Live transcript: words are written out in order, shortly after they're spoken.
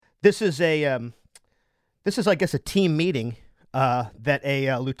This is I guess, a team meeting that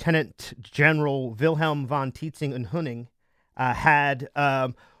a Lieutenant General Wilhelm von Tietzing und Huning had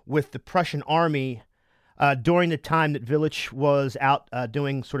with the Prussian army during the time that Village was out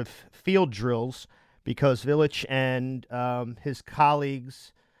doing sort of field drills, because Village and his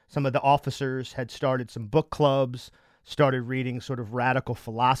colleagues, some of the officers, had started some book clubs, started reading sort of radical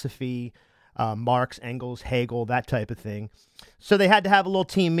philosophy, Marx, Engels, Hegel, that type of thing. So they had to have a little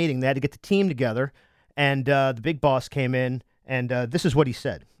team meeting. They had to get the team together, and the big boss came in, and this is what he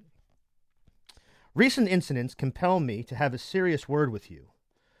said. Recent incidents compel me to have a serious word with you.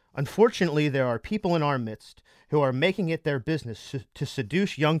 Unfortunately, there are people in our midst who are making it their business to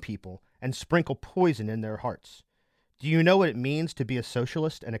seduce young people and sprinkle poison in their hearts. Do you know what it means to be a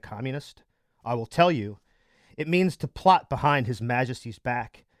socialist and a communist? I will tell you. It means to plot behind His Majesty's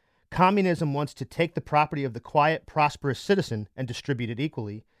back. Communism wants to take the property of the quiet, prosperous citizen and distribute it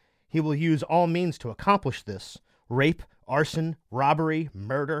equally. He will use all means to accomplish this: rape, arson, robbery,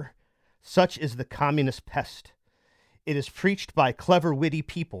 murder. Such is the communist pest. It is preached by clever, witty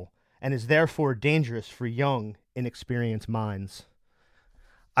people and is therefore dangerous for young, inexperienced minds.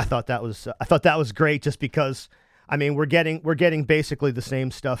 I thought that was great, just because, I mean, we're getting basically the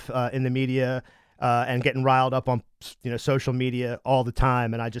same stuff in the media and getting riled up on social media all the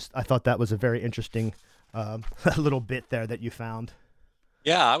time, and I thought that was a very interesting little bit there that you found.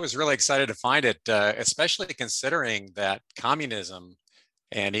 Yeah, I was really excited to find it, especially considering that communism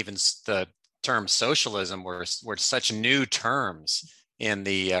and even the term socialism were such new terms in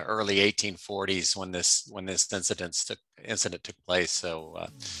the early 1840s when this incident took place. So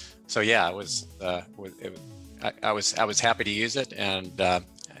yeah, I was happy to use it, and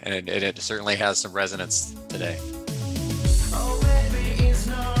it certainly has some resonance today.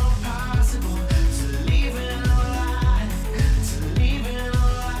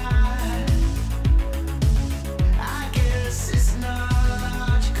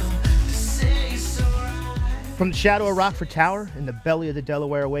 From the shadow of Rockford Tower in the belly of the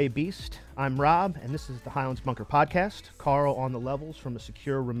Delaware Way beast, I'm Rob, and this is the Highlands Bunker Podcast. Carl on the levels from a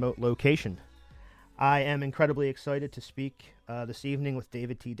secure remote location. I am incredibly excited to speak this evening with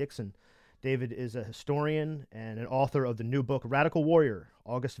David T. Dixon. David is a historian and an author of the new book, Radical Warrior: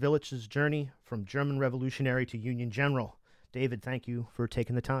 August Village's Journey from German Revolutionary to Union General. David, thank you for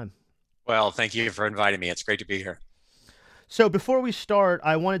taking the time. Well, thank you for inviting me. It's great to be here. So before we start,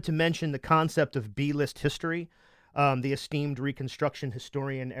 I wanted to mention the concept of B-list history. The esteemed Reconstruction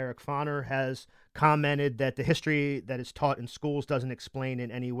historian Eric Foner has commented that the history that is taught in schools doesn't explain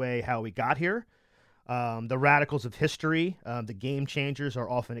in any way how we got here. The radicals of history, the game changers, are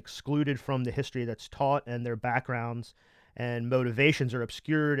often excluded from the history that's taught, and their backgrounds and motivations are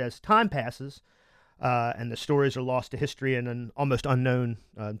obscured as time passes, and the stories are lost to history and almost unknown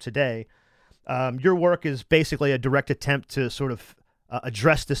today. Your work is basically a direct attempt to sort of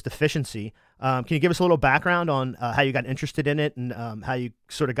address this deficiency. Can you give us a little background on how you got interested in it and how you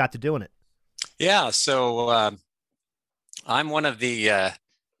sort of got to doing it? Yeah, so I'm one of the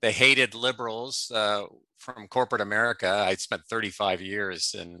hated liberals from corporate America. I spent 35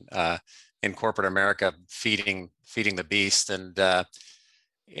 years in corporate America feeding the beast, and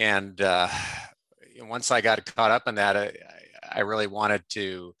once I got caught up in that, I really wanted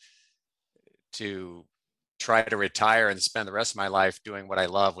to try to retire and spend the rest of my life doing what I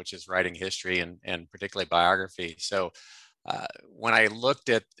love, which is writing history and particularly biography. So when I looked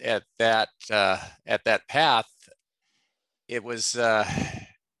at that path, it was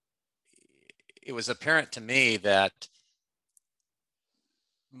apparent to me that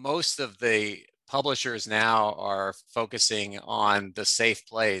most of the publishers now are focusing on the safe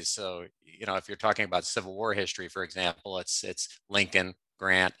plays. So if you're talking about Civil War history, for example, it's Lincoln,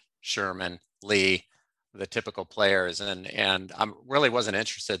 Grant, Sherman, Lee, the typical players, and I really wasn't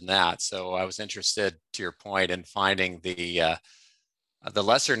interested in that. So I was interested, to your point, in finding the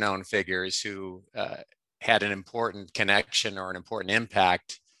lesser known figures who had an important connection or an important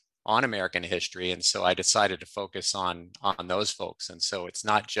impact on American history, and so I decided to focus on those folks. And so it's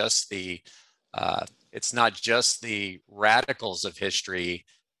not just the radicals of history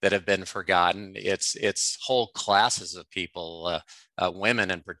that have been forgotten. It's whole classes of people,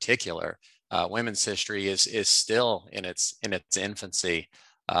 women in particular. Women's history is still in its infancy.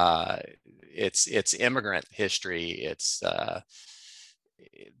 It's immigrant history.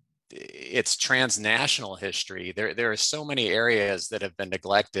 It's transnational history. There are so many areas that have been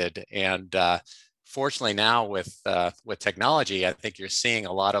neglected, and fortunately now with technology, I think you're seeing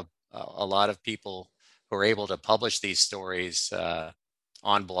a lot of people who are able to publish these stories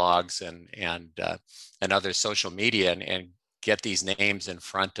on blogs and other social media and get these names in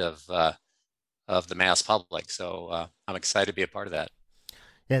front of the mass public. So I'm excited to be a part of that.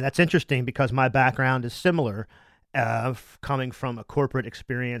 Yeah, that's interesting because my background is similar, coming from a corporate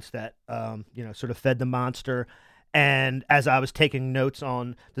experience that sort of fed the monster. And as I was taking notes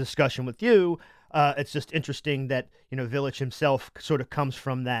on the discussion with you, it's just interesting that Village himself sort of comes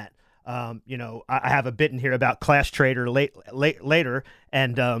from that. I have a bit in here about Class Trader later,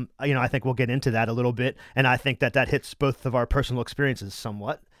 and I think we'll get into that a little bit. And I think that hits both of our personal experiences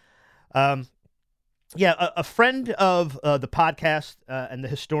somewhat. Um, yeah, a friend of the podcast and the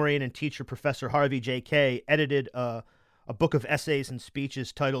historian and teacher, Professor Harvey J.K., edited a book of essays and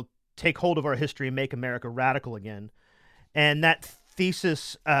speeches titled Take Hold of Our History and Make America Radical Again. And that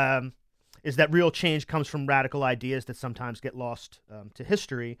thesis is that real change comes from radical ideas that sometimes get lost to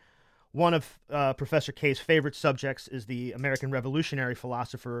history. One of Professor K's favorite subjects is the American revolutionary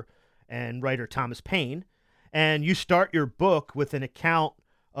philosopher and writer Thomas Paine. And you start your book with an account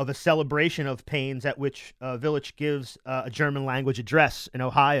of a celebration of Paine's at which Village gives a German language address in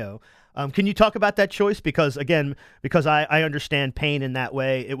Ohio. Can you talk about that choice? Because I understand Paine in that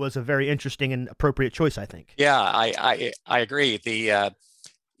way, it was a very interesting and appropriate choice, I think. Yeah, I agree. The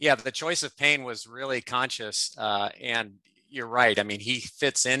choice of Paine was really conscious, and you're right. I mean, he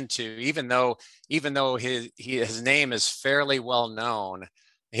fits into, even though his name is fairly well known,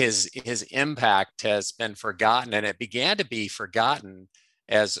 his impact has been forgotten, and it began to be forgotten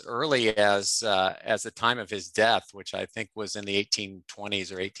as early as the time of his death, which I think was in the 1820s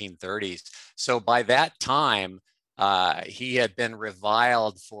or 1830s. So by that time, he had been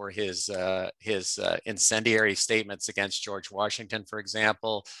reviled for his incendiary statements against George Washington, for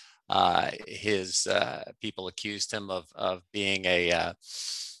example. His people accused him of being a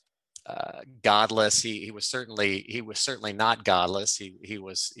godless. He was certainly not godless. He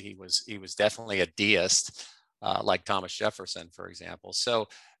was definitely a deist. Like Thomas Jefferson, for example.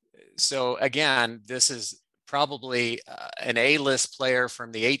 So again, this is probably an A-list player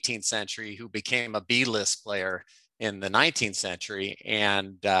from the 18th century who became a B-list player in the 19th century,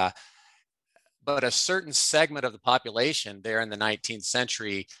 but a certain segment of the population there in the 19th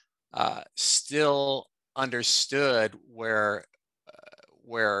century still understood where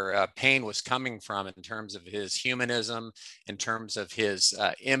Paine was coming from in terms of his humanism, in terms of his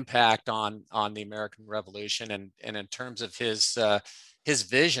impact on the American Revolution, and in terms of his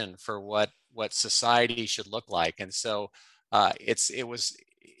vision for what society should look like. And so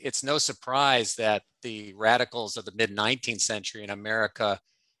it's no surprise that the radicals of the mid 19th century in America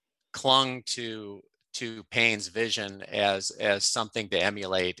clung to Paine's vision as something to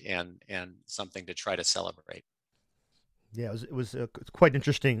emulate and something to try to celebrate. Yeah, it was a quite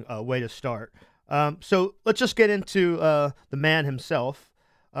interesting way to start. So let's just get into the man himself.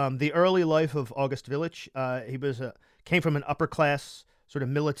 The early life of August Village. He came from an upper class sort of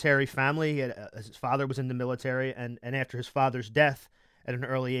military family. His father was in the military, and after his father's death at an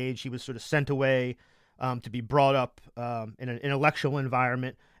early age, he was sort of sent away to be brought up in an intellectual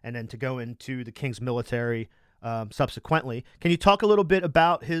environment, and then to go into the King's military subsequently. Can you talk a little bit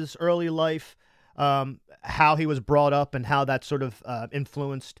about his early life? How he was brought up and how that sort of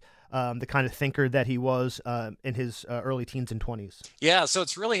influenced the kind of thinker that he was in his early teens and 20s. Yeah, so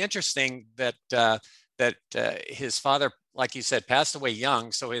it's really interesting that his father, like you said, passed away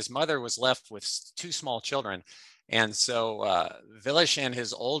young. So his mother was left with two small children. And so Village and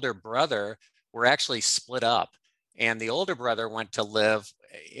his older brother were actually split up. And the older brother went to live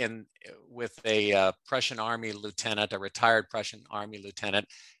with a Prussian Army lieutenant, a retired Prussian Army lieutenant,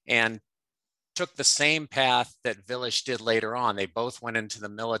 and took the same path that Village did later on. They both went into the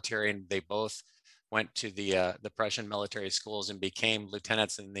military, and they both went to the Prussian military schools and became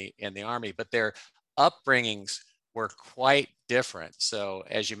lieutenants in the army. But their upbringings were quite different. So,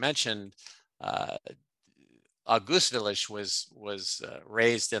 as you mentioned, August Village was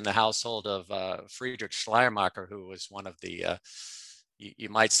raised in the household of Friedrich Schleiermacher, who was one of the you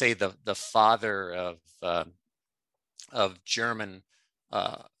might say the father of German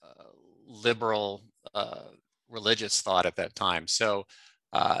liberal religious thought at that time. So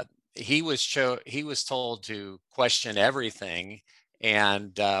he was told to question everything,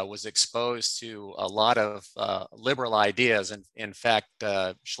 and was exposed to a lot of liberal ideas. And in fact,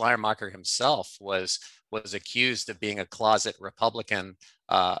 Schleiermacher himself was accused of being a closet Republican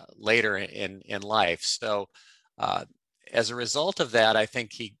later in life. So as a result of that, I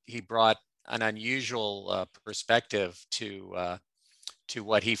think he brought an unusual perspective to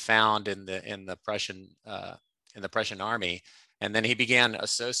what he found in the Prussian army, and then he began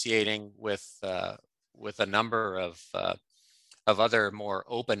associating with a number of other more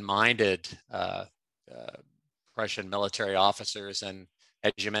open-minded Prussian military officers. And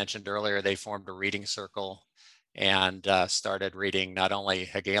as you mentioned earlier, they formed a reading circle and started reading not only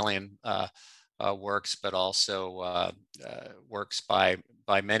Hegelian works, but also works by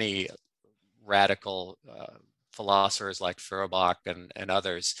many radical philosophers like Feuerbach and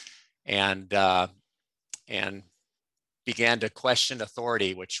others, and and began to question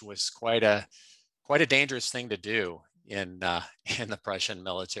authority, which was quite a dangerous thing to do in the Prussian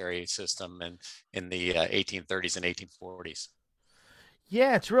military system and in the 1830s and 1840s.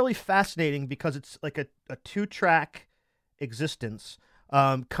 Yeah, it's really fascinating because it's like a two-track existence,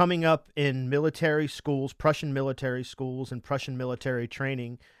 coming up in military schools, Prussian military schools, and Prussian military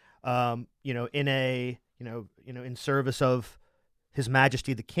training. In in service of His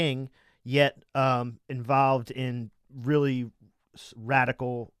Majesty the King, yet involved in really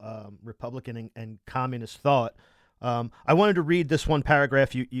radical Republican and communist thought. I wanted to read this one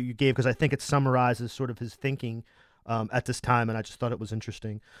paragraph you gave because I think it summarizes sort of his thinking at this time, and I just thought it was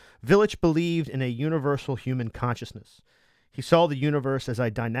interesting. Village believed in a universal human consciousness. He saw the universe as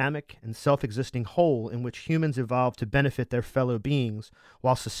a dynamic and self-existing whole in which humans evolved to benefit their fellow beings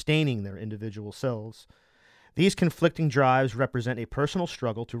while sustaining their individual selves. These conflicting drives represent a personal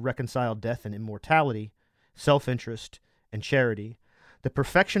struggle to reconcile death and immortality, self-interest, and charity. The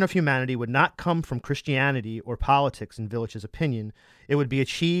perfection of humanity would not come from Christianity or politics, in Village's opinion. It would be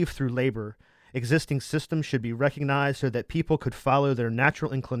achieved through labor. Existing systems should be recognized so that people could follow their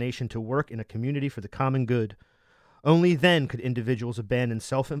natural inclination to work in a community for the common good. Only then could individuals abandon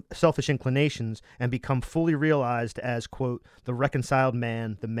selfish inclinations and become fully realized as, quote, the reconciled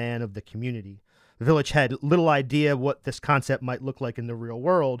man, the man of the community. The Village had little idea what this concept might look like in the real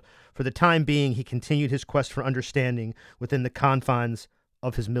world. For the time being, he continued his quest for understanding within the confines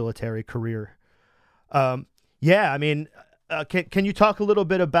of his military career. Can you talk a little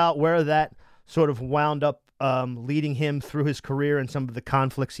bit about where that sort of wound up leading him through his career and some of the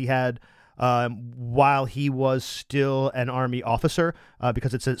conflicts he had while he was still an Army officer,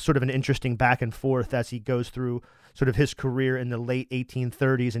 because it's a sort of an interesting back and forth as he goes through sort of his career in the late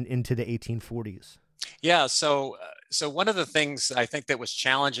 1830s and into the 1840s. Yeah, so one of the things I think that was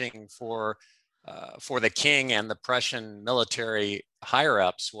challenging for the king and the Prussian military higher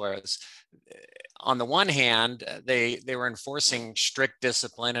ups was, on the one hand, they were enforcing strict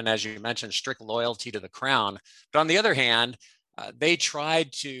discipline and, as you mentioned, strict loyalty to the crown. But on the other hand, they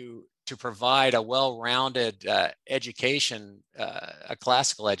tried to provide a well-rounded education, a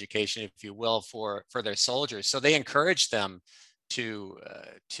classical education, if you will, for their soldiers. So they encouraged them to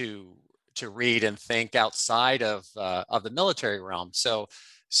read and think outside of the military realm. So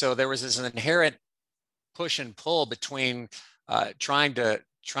there was this inherent push and pull between trying to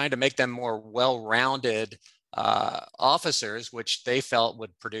make them more well-rounded officers, which they felt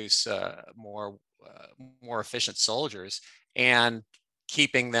would produce more efficient soldiers, and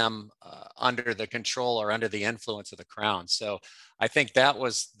keeping them under the control or under the influence of the crown. So I think that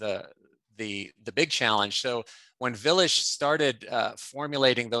was the big challenge. So when Village started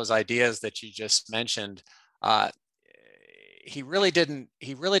formulating those ideas that you just mentioned, he really didn't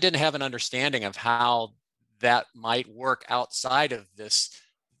have an understanding of how that might work outside of the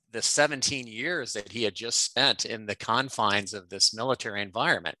 17 years that he had just spent in the confines of this military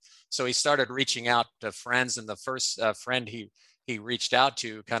environment. So he started reaching out to friends, and the first friend he reached out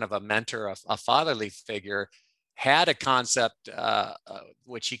to, kind of a mentor, a fatherly figure, had a concept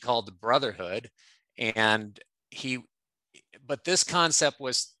which he called the brotherhood, but this concept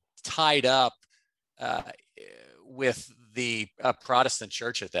was tied up with the Protestant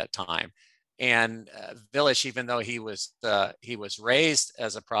church at that time. And Village, even though he was raised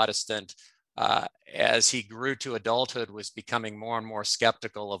as a Protestant, as he grew to adulthood, was becoming more and more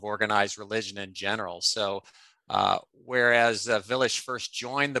skeptical of organized religion in general. So whereas Village first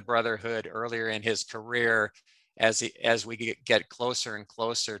joined the Brotherhood earlier in his career, as we get closer and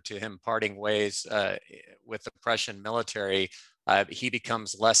closer to him parting ways with the Prussian military, he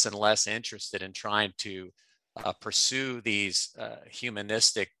becomes less and less interested in trying to pursue these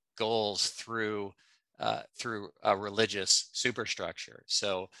humanistic goals through a religious superstructure.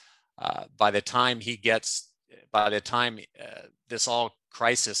 So by the time this all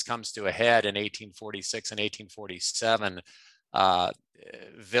crisis comes to a head in 1846 and 1847,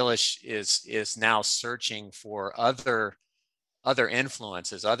 Village is now searching for other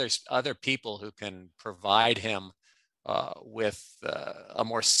influences, other people who can provide him with a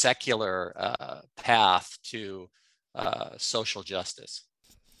more secular path to social justice.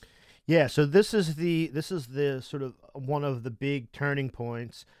 Yeah, so this is the sort of one of the big turning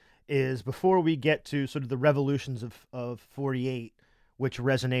points, is before we get to sort of the revolutions of 48, which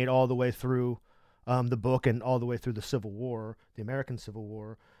resonate all the way through the book and all the way through the Civil War, the American Civil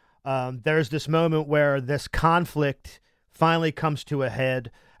War, there's this moment where this conflict finally comes to a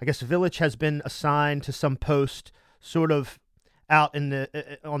head. I guess Village has been assigned to some post sort of out in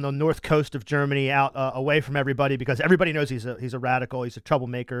the on the north coast of Germany, out away from everybody, because everybody knows he's a radical, he's a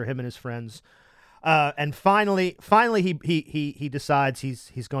troublemaker, him and his friends. And finally, he decides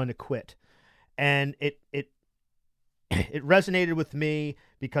he's going to quit, and it resonated with me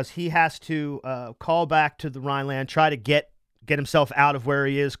because he has to call back to the Rhineland, try to get himself out of where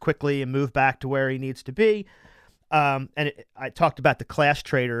he is quickly and move back to where he needs to be. I talked about the class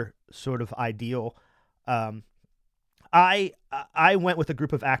traitor sort of ideal. I went with a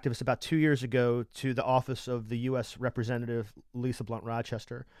group of activists about 2 years ago to the office of the U.S. Representative Lisa Blunt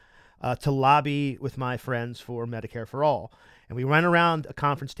Rochester to lobby with my friends for Medicare for All. And we went around a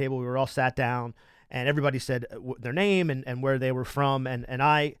conference table. We were all sat down, and everybody said their name and where they were from. And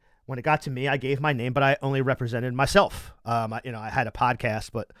I, when it got to me, I gave my name, but I only represented myself. I had a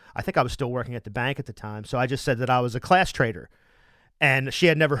podcast, but I think I was still working at the bank at the time. So I just said that I was a class traitor. And she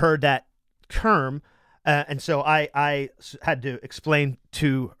had never heard that term. And so I had to explain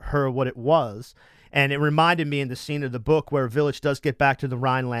to her what it was. And it reminded me in the scene of the book where Village does get back to the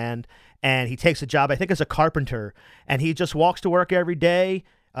Rhineland, and he takes a job, I think, as a carpenter. And he just walks to work every day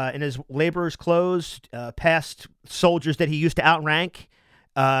in his laborer's clothes, past soldiers that he used to outrank,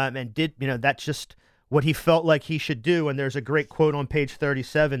 and did, that's just what he felt like he should do. And there's a great quote on page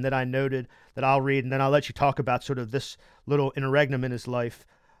 37 that I noted that I'll read, and then I'll let you talk about sort of this little interregnum in his life.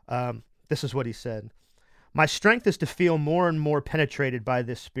 This is what he said. "My strength is to feel more and more penetrated by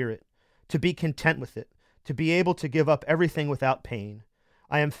this spirit, to be content with it, to be able to give up everything without pain.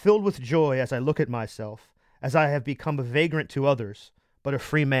 I am filled with joy as I look at myself, as I have become a vagrant to others, but a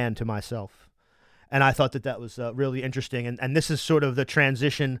free man to myself." And I thought that was really interesting. And this is sort of the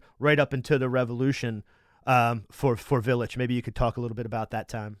transition right up into the revolution for Village. Maybe you could talk a little bit about that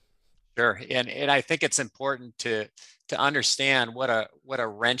time. Sure, and I think it's important to understand what a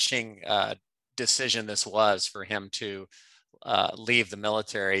wrenching decision this was for him to leave the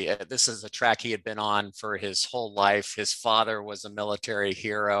military. This is a track he had been on for his whole life. His father was a military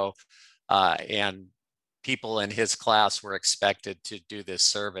hero, and people in his class were expected to do this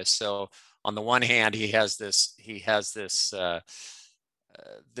service. So on the one hand, he has this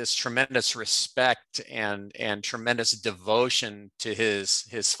this tremendous respect and tremendous devotion to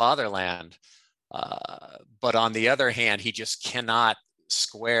his fatherland, but on the other hand, he just cannot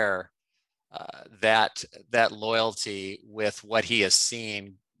square that loyalty with what he has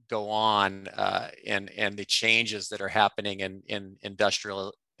seen go on and the changes that are happening in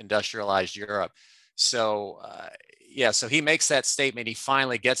industrialized Europe. So so he makes that statement. He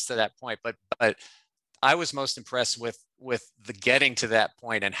finally gets to that point, but I was most impressed with the getting to that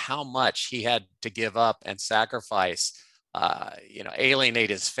point and how much he had to give up and sacrifice.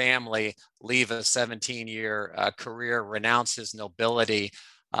 Alienate his family, leave a 17-year career, renounce his nobility.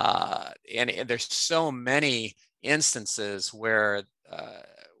 And there's so many instances where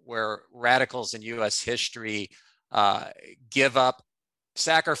radicals in U.S. history give up,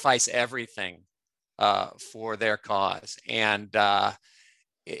 sacrifice everything for their cause, and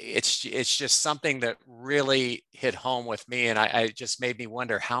it's just something that really hit home with me, and I just made me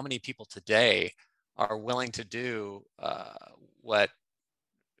wonder how many people today are willing to do what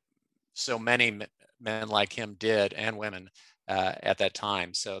so many men like him did, and women at that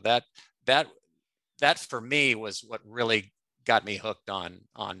time. So that for me was what really got me hooked on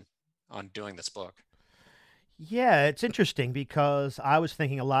doing this book. Yeah, it's interesting because I was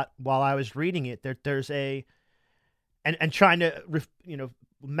thinking a lot while I was reading it. There's and trying to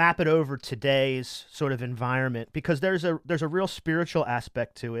map it over today's sort of environment, because there's a real spiritual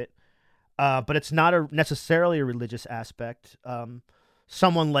aspect to it, but it's not necessarily a religious aspect.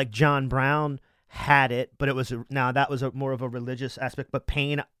 Someone like John Brown had it, but that was more of a religious aspect. But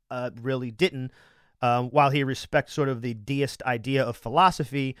Paine really didn't. While he respects sort of the deist idea of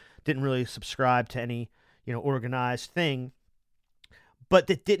philosophy, didn't really subscribe to any organized thing. But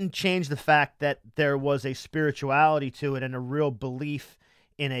that didn't change the fact that there was a spirituality to it and a real belief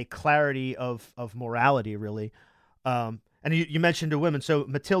in a clarity of morality, really. And you mentioned the women. So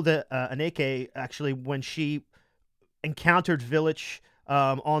Matilda Anneke, actually, when she encountered Village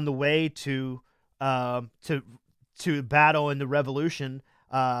on the way to battle in the revolution,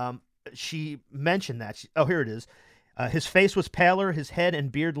 she mentioned that. Here it is. His face was paler, his head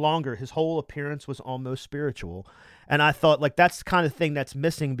and beard longer, his whole appearance was almost spiritual. And I thought, that's the kind of thing that's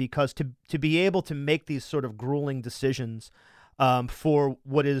missing, because to be able to make these sort of grueling decisions for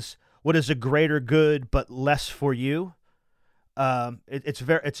what is a greater good but less for you,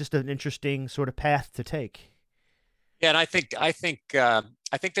 it's just an interesting sort of path to take. Yeah, and I think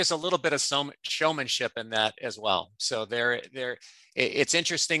there's a little bit of some showmanship in that as well. So it's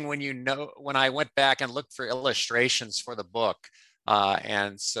interesting when when I went back and looked for illustrations for the book,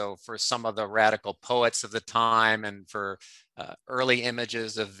 and so for some of the radical poets of the time, and for early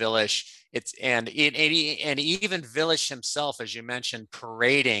images of Village, and even Village himself, as you mentioned,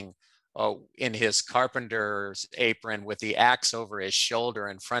 parading. In his carpenter's apron with the axe over his shoulder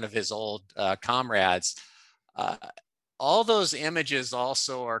in front of his old comrades. Uh, all those images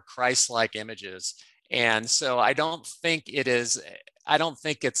also are Christ-like images. And so I don't think it's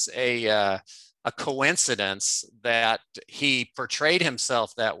a coincidence that he portrayed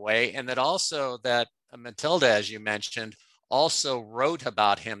himself that way. And that also that Matilda, as you mentioned, also wrote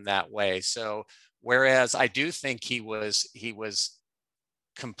about him that way. So, whereas I do think he was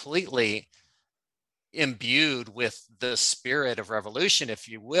completely imbued with the spirit of revolution, if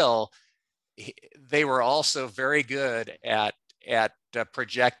you will, they were also very good at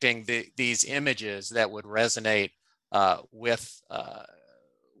projecting these images that would resonate with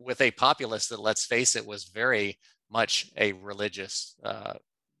a populace that, let's face it, was very much a religious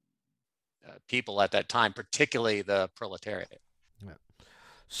people at that time, particularly the proletariat. Yeah.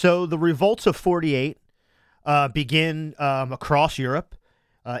 So the revolts of '48 begin across Europe,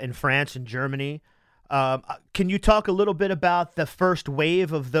 in France and Germany. Can you talk a little bit about the first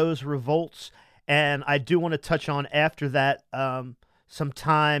wave of those revolts? And I do want to touch on after that some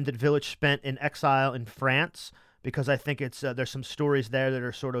time that Village spent in exile in France, because I think it's there's some stories there that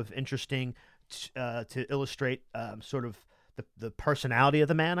are sort of interesting to illustrate sort of the personality of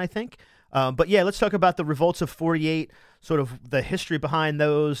the man, I think. But yeah, let's talk about the revolts of '48, sort of the history behind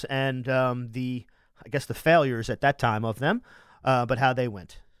those, and I guess the failures at that time of them, but how they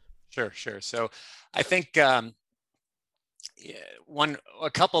went. Sure, sure. So I think a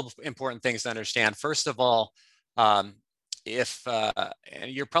couple of important things to understand. First of all, um, if and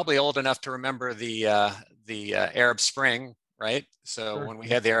you're probably old enough to remember the Arab Spring, right? So Sure. when we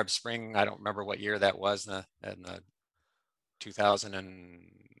had the Arab Spring, I don't remember what year that was, in the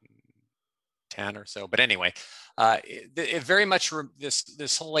 2010 or so. But anyway, it very much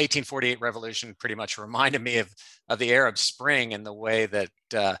this whole 1848 revolution pretty much reminded me of the Arab Spring, in the way that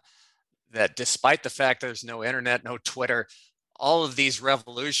that despite the fact there's no internet, no Twitter, all of these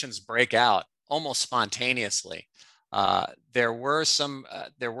revolutions break out almost spontaneously. There were some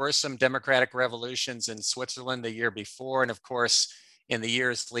democratic revolutions in Switzerland the year before, and of course, in the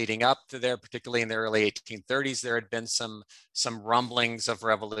years leading up to there, particularly in the early 1830s, there had been some rumblings of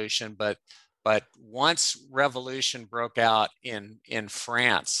revolution. But once revolution broke out in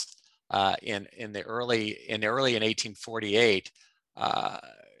France in early in 1848.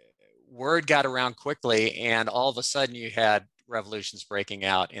 Word got around quickly, and all of a sudden you had revolutions breaking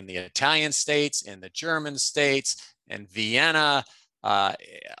out in the Italian states, in the German states, in Vienna,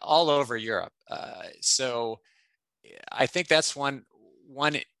 all over Europe. So I think that's one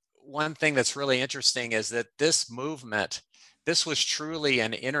thing that's really interesting, is that this was truly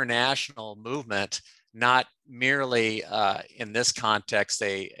an international movement, not merely in this context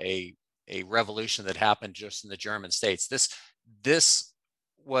a revolution that happened just in the German states. This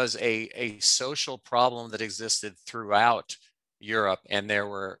was a social problem that existed throughout Europe, and there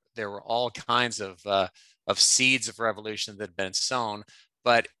were all kinds of seeds of revolution that had been sown.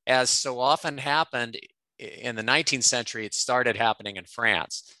 But as so often happened in the 19th century, it started happening in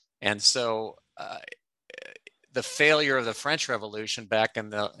France, and so the failure of the French Revolution back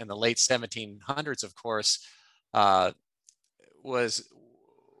in the late 1700s, of course, uh, was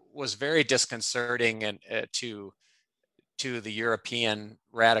very disconcerting and to the European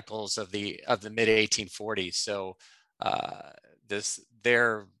radicals of the mid 1840s. So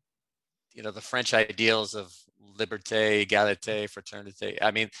their the French ideals of liberté, égalité, fraternité. I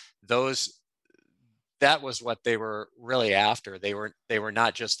mean, that was what they were really after. They were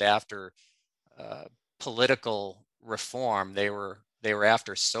not just after political reform. They were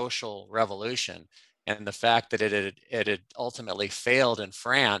after social revolution. And the fact that it had ultimately failed in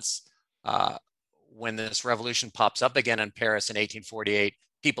France, when this revolution pops up again in Paris in 1848,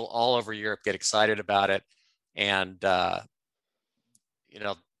 people all over Europe get excited about it, and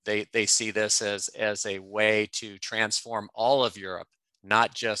they see this as a way to transform all of Europe,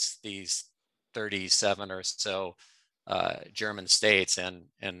 not just these 37 or so German states, and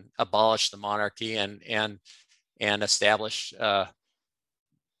abolish the monarchy and establish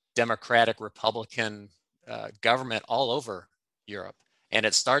democratic republican government all over Europe. And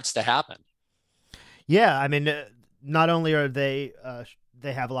it starts to happen. Yeah, I mean, not only are they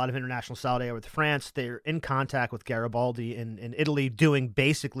they have a lot of international solidarity with France. They're in contact with Garibaldi in Italy, doing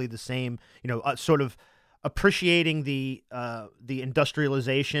basically the same, sort of appreciating the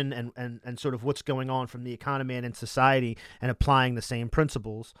industrialization and sort of what's going on from the economy and in society, and applying the same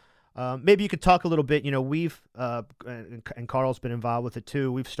principles. Maybe you could talk a little bit. We've and Carl's been involved with it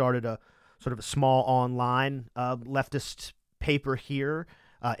too. We've started a sort of a small online leftist paper here,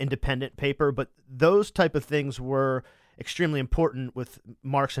 independent paper, but those type of things were extremely important with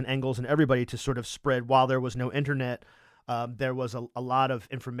Marx and Engels and everybody to sort of spread. While there was no internet, there was a lot of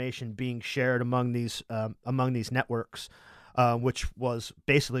information being shared among these networks, which was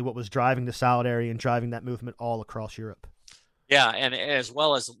basically what was driving the solidarity and driving that movement all across Europe. Yeah, and as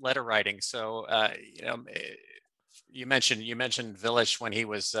well as letter writing. So you mentioned Villach when he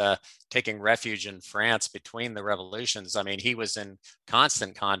was taking refuge in France between the revolutions. I mean, he was in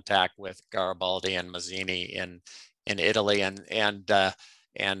constant contact with Garibaldi and Mazzini in Italy, and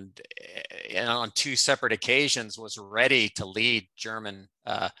on two separate occasions was ready to lead German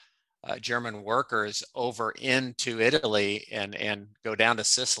workers over into Italy and go down to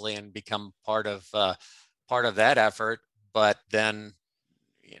Sicily and become part of that effort. But then,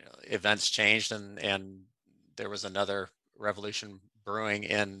 events changed, and there was another revolution brewing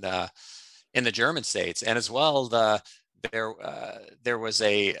in the German states, and as well there was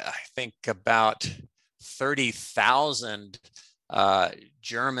I think about 30,000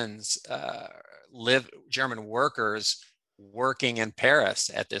 German workers working in Paris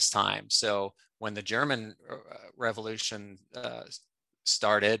at this time. So when the German Revolution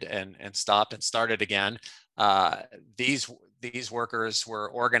started and stopped and started again, these workers were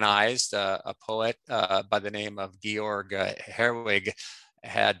organized. A poet by the name of Georg Herwig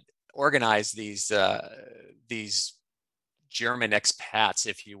had organized these German expats,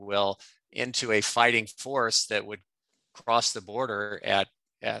 if you will, into a fighting force that would cross the border at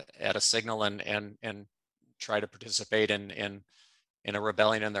a signal and try to participate in a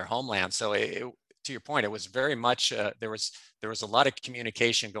rebellion in their homeland. So to your point, it was very much there was a lot of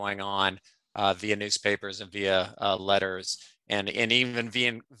communication going on via newspapers and via letters, and even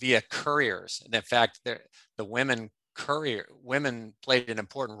via couriers. And in fact, the women played an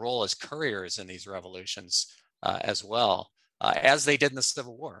important role as couriers in these revolutions as well, as they did in the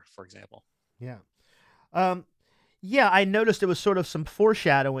Civil War, for example. Yeah. Yeah, I noticed it was sort of some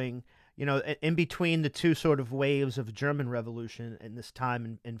foreshadowing, in between the two sort of waves of German Revolution in this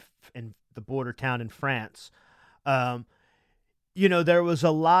time in the border town in France. There was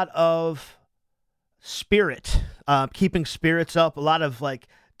a lot of spirit, keeping spirits up, a lot of like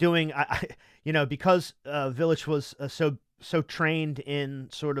doing, because Villach was so trained in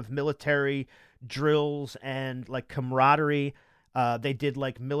sort of military drills and like camaraderie. They did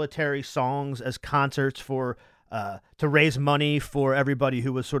like military songs as concerts to raise money for everybody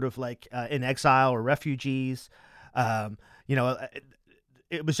who was sort of like in exile or refugees.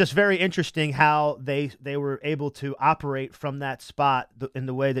 It was just very interesting how they were able to operate from that spot in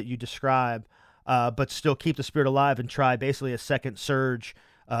the way that you describe, but still keep the spirit alive and try basically a second surge,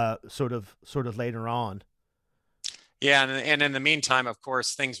 sort of later on. Yeah, and in the meantime, of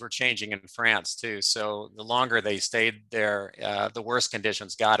course, things were changing in France too. So the longer they stayed there, the worse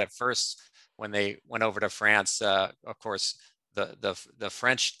conditions got. At first, when they went over to France, of course, the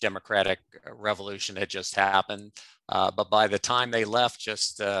French Democratic Revolution had just happened. But by the time they left,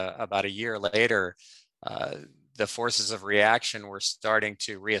 just about a year later, the forces of reaction were starting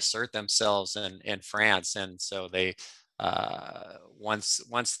to reassert themselves in France, and so they once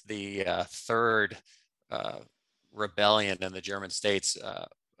the third rebellion in the German states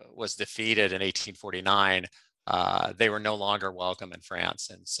was defeated in 1849, they were no longer welcome in France,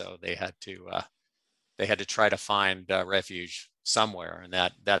 and so they had to try to find refuge somewhere, and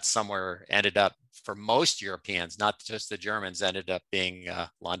that somewhere ended up, for most Europeans, not just the Germans, ended up being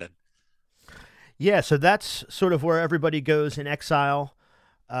London. Yeah, so that's sort of where everybody goes in exile.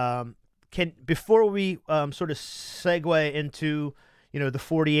 Before we sort of segue into the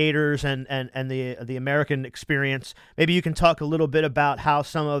 48ers and the American experience, maybe you can talk a little bit about how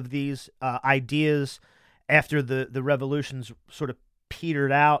some of these ideas after the revolutions sort of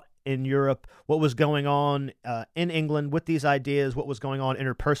petered out in Europe, what was going on in England with these ideas, what was going on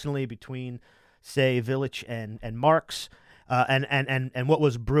interpersonally between, say, Villach and Marx, and what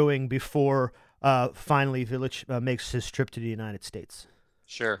was brewing before finally Villach makes his trip to the United States.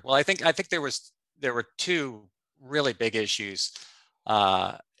 Sure. Well, I think there were two really big issues,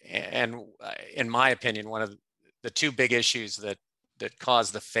 and in my opinion, one of the two big issues that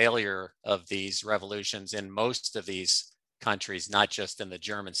caused the failure of these revolutions in most of these countries, not just in the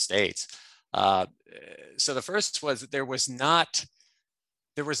German states. So the first was that there was not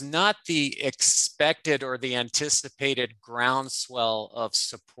there was not the expected or the anticipated groundswell of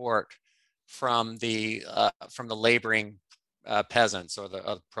support from the laboring peasants, or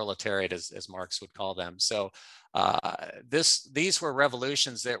the proletariat, as Marx would call them. So these were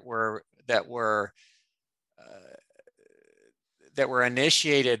revolutions that were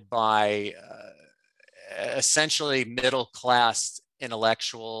initiated by essentially middle class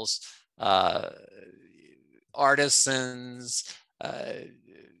intellectuals, artisans,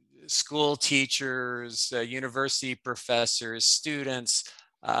 school teachers, university professors, students.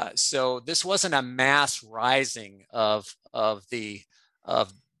 So this wasn't a mass rising of the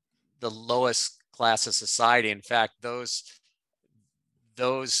lowest class of society. In fact, those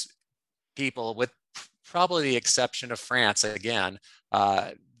people, with probably the exception of France again,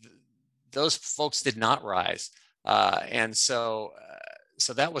 those folks did not rise. And so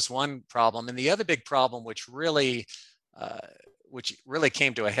that was one problem. And the other big problem, which really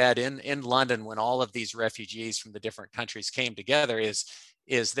came to a head in London when all of these refugees from the different countries came together, is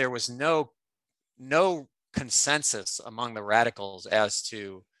there was no consensus among the radicals as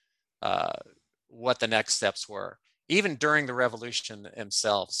to what the next steps were, even during the revolution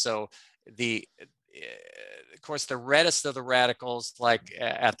themselves. So of course, the reddest of the radicals, like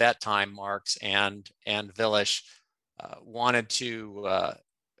at that time, Marx and Willich, wanted to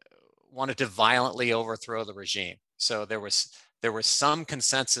violently overthrow the regime. So there was some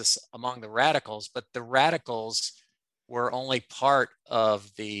consensus among the radicals, but the radicals were only part of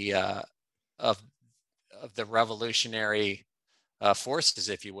the revolutionary forces,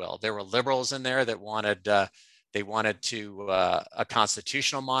 if you will. There were liberals in there that wanted a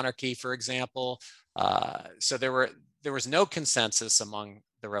constitutional monarchy, for example. So there was no consensus among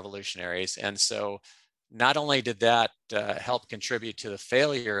the revolutionaries, and so not only did that help contribute to the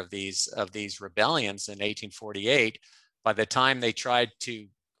failure of these rebellions in 1848, by the time they tried to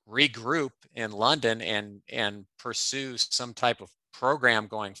regroup in London and pursue some type of program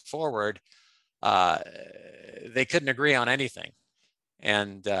going forward, they couldn't agree on anything.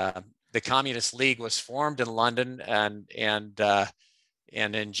 And the Communist League was formed in London, and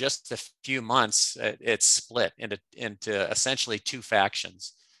in just a few months, it split into essentially two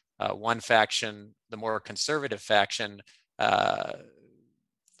factions. One faction, the more conservative faction,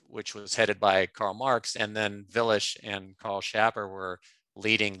 which was headed by Karl Marx, and then Willich and Karl Schapper were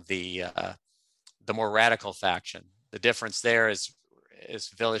leading the more radical faction. The difference there is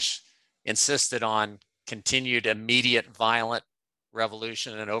Willich insisted on continued immediate violent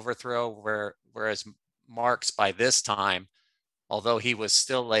revolution and overthrow, whereas Marx, by this time, although he was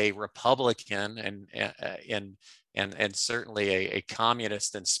still a Republican and certainly a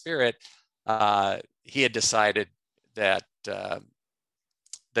communist in spirit, he had decided that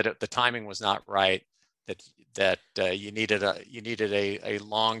the timing was not right. That you needed a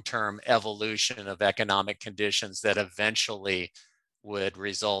long-term evolution of economic conditions that eventually would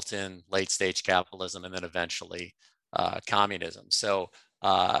result in late-stage capitalism and then eventually communism. So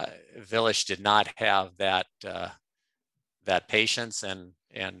Willich did not have that patience and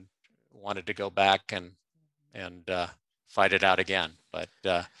wanted to go back and fight it out again, but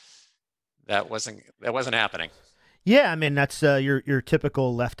that wasn't happening. Yeah, I mean that's your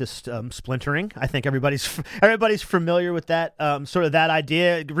typical leftist splintering. I think everybody's familiar with that sort of that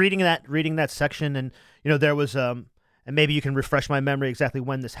idea. Reading that section, and there was and maybe you can refresh my memory exactly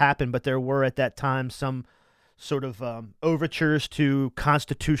when this happened, but there were at that time some sort of overtures to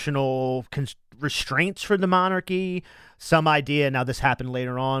constitutional restraints for the monarchy. Some idea. Now this happened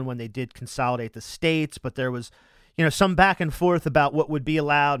later on when they did consolidate the states, but there was some back and forth about what would be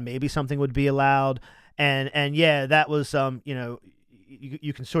allowed. Maybe something would be allowed. And yeah, that was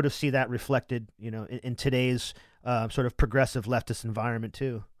you can sort of see that reflected in today's sort of progressive leftist environment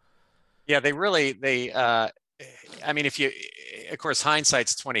too. Yeah, I mean, of course,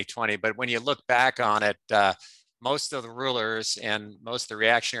 hindsight's 2020, but when you look back on it, most of the rulers and most of the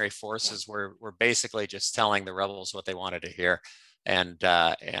reactionary forces were basically just telling the rebels what they wanted to hear, and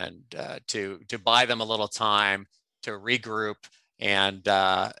to buy them a little time to regroup. And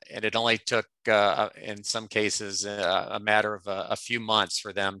it only took, in some cases, a matter of a few months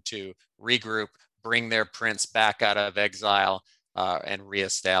for them to regroup, bring their prince back out of exile, and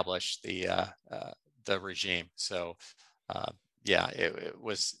reestablish the regime. So, yeah, it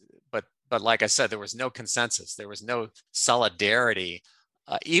was. But like I said, there was no consensus. There was no solidarity,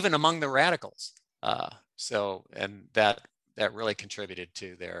 even among the radicals. So, and that really contributed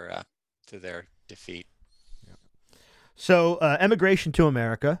to their defeat. So emigration to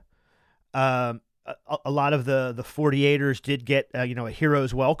America. a lot of the 48ers did get a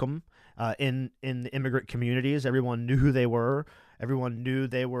hero's welcome in the immigrant communities. Everyone knew who they were. Everyone knew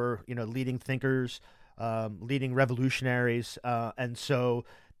they were leading thinkers, leading revolutionaries, and so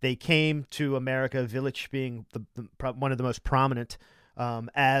they came to America. Village being one of the most prominent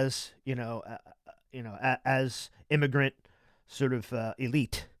as as immigrant sort of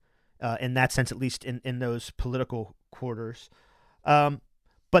elite in that sense, at least in those political quarters. Um,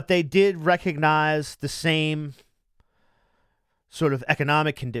 but they did recognize the same sort of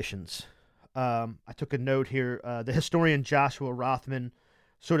economic conditions. I took a note here. The historian Joshua Rothman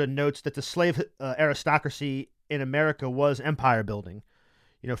sort of notes that the slave aristocracy in America was empire building.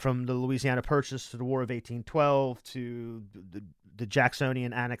 From the Louisiana Purchase to the War of 1812 to the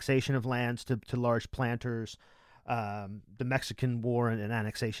Jacksonian annexation of lands to large planters, the Mexican War and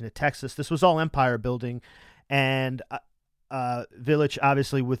annexation of Texas. This was all empire building, and Village,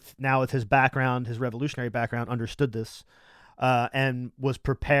 obviously, with his background, his revolutionary background, understood this and was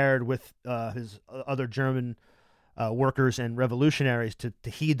prepared with his other German workers and revolutionaries to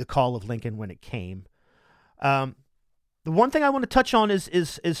heed the call of Lincoln when it came. The one thing I want to touch on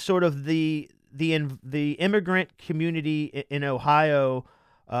is sort of the immigrant community in Ohio,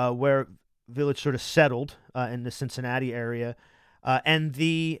 where Village sort of settled in the Cincinnati area, and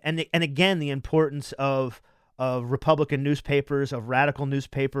again the importance of Republican newspapers, of radical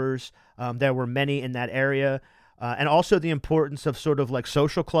newspapers. There were many in that area. And also the importance of sort of like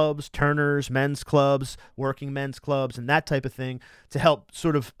social clubs, Turner's, men's clubs, working men's clubs, and that type of thing to help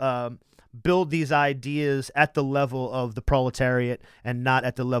sort of build these ideas at the level of the proletariat and not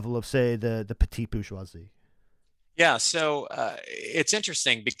at the level of, say, the petite bourgeoisie. Yeah, so it's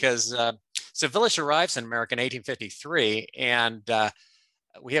interesting because so Village arrives in America in 1853, and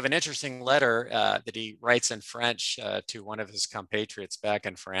we have an interesting letter that he writes in French to one of his compatriots back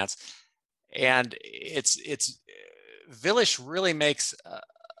in France, and it's Village really makes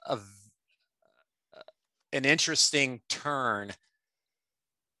an interesting turn.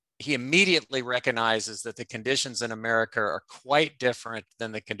 He immediately recognizes that the conditions in America are quite different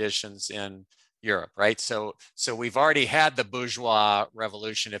than the conditions in Europe, right? So we've already had the bourgeois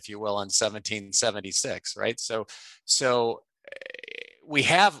revolution, if you will, in 1776, right? So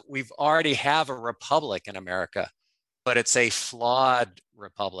we've already have a republic in America, but it's a flawed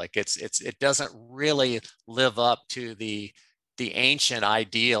republic. It doesn't really live up to the ancient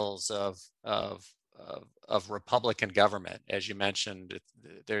ideals of Republican government. As you mentioned,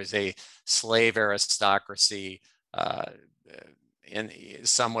 there's a slave aristocracy, and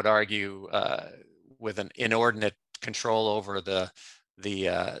some would argue with an inordinate control over the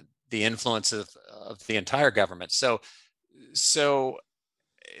influence of the entire government. So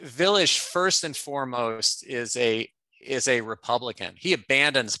Village, first and foremost, is a Republican. He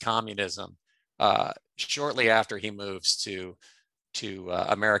abandons communism shortly after he moves to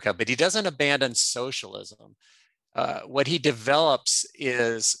America, but he doesn't abandon socialism. What he develops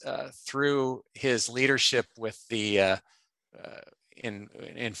is through his leadership with the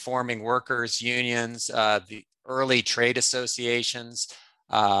in forming workers' unions, the early trade associations.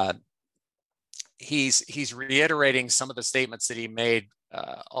 He's reiterating some of the statements that he made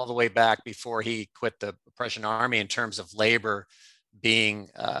all the way back before he quit the Prussian army in terms of labor being,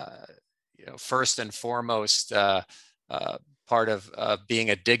 first and foremost part of being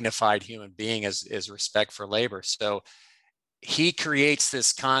a dignified human being is respect for labor. So he creates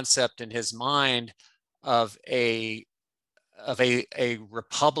this concept in his mind of a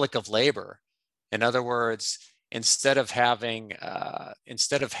republic of labor. In other words, instead of having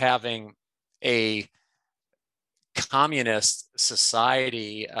a communist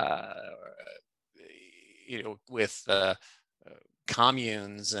society, with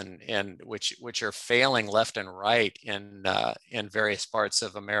communes and which are failing left and right in various parts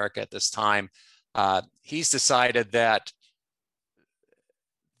of America at this time, he's decided that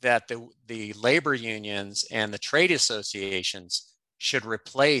the labor unions and the trade associations should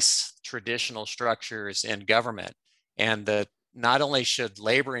replace traditional structures in government, and that not only should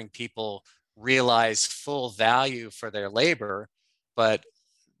laboring people realize full value for their labor, but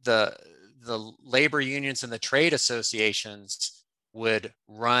the labor unions and the trade associations would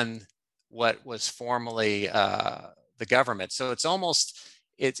run what was formerly the government. So it's almost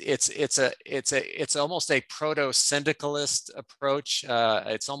almost a proto-syndicalist approach.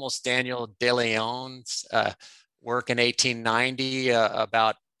 It's almost Daniel De Leon's work in 1890,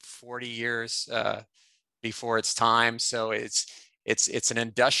 about 40 years before its time. So it's an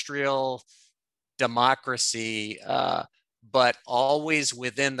industrial democracy, but always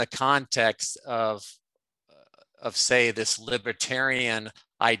within the context of say this libertarian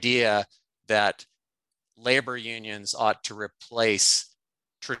idea that labor unions ought to replace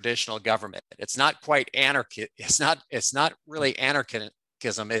traditional government. It's not quite anarchy. It's not really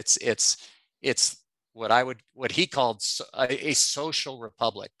anarchism. It's what he called a social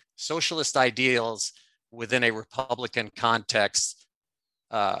republic, socialist ideals within a republican context,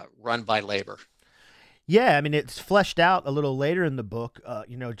 run by labor. Yeah, I mean it's fleshed out a little later in the book.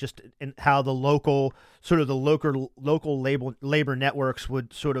 Just in how the local labor networks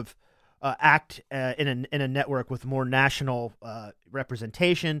would sort of act in a network with more national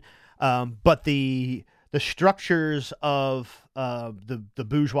representation, but the structures of the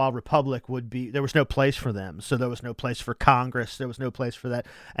bourgeois republic would be, there was no place for them. So there was no place for Congress. There was no place for that,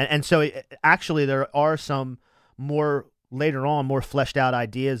 and so actually there are some more later on more fleshed out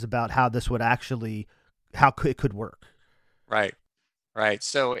ideas about how this would actually it could work. Right, right.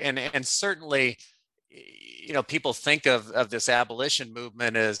 So and certainly, people think of this abolition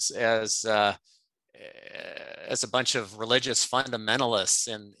movement as a bunch of religious fundamentalists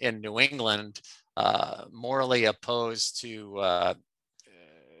in New England, morally opposed to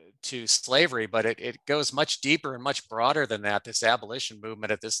slavery, but it goes much deeper and much broader than that. This abolition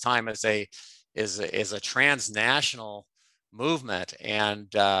movement at this time is a transnational movement, and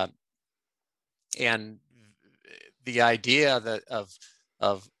the idea that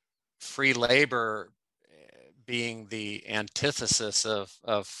of free labor being the antithesis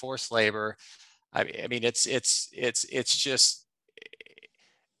of forced labor. I mean, it's just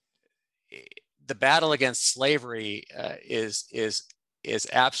the battle against slavery is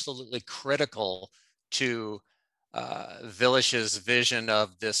absolutely critical to Villech's vision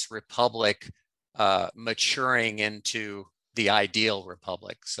of this republic maturing into the ideal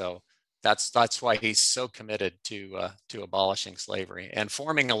republic. So that's why he's so committed to abolishing slavery and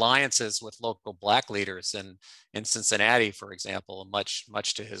forming alliances with local black leaders in Cincinnati, for example,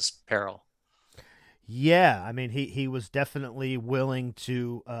 much to his peril. Yeah, I mean he was definitely willing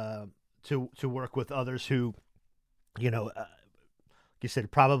to work with others who, like you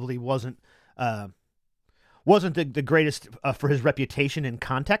said, probably wasn't the greatest for his reputation in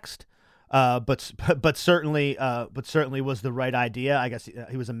context. But certainly was the right idea. I guess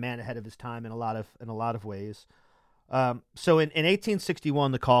he was a man ahead of his time in a lot of ways. So in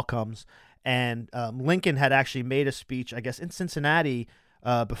 1861, the call comes, and Lincoln had actually made a speech, I guess, in Cincinnati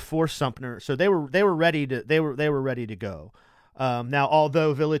before Sumter. So they were ready to go. Now,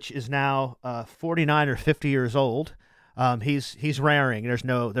 although Villech is now 49 or 50 years old, he's raring. There's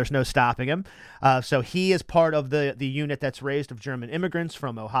no stopping him. So he is part of the unit that's raised of German immigrants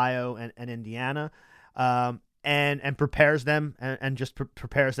from Ohio and Indiana, and prepares them and just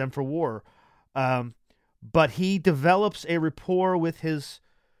prepares them for war. But he develops a rapport with his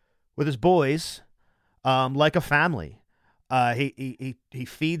boys, like a family. He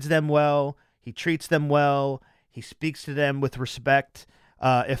feeds them well. He treats them well. He speaks to them with respect.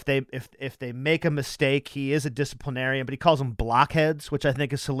 If they make a mistake, he is a disciplinarian, but he calls them blockheads, which I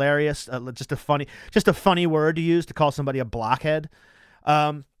think is hilarious. Just a funny word to use to call somebody a blockhead.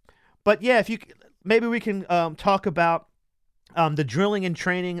 But yeah, maybe we can talk about the drilling and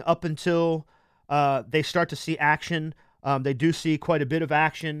training up until they start to see action. They do see quite a bit of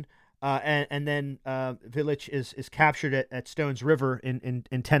action, and then Villech is captured at Stones River in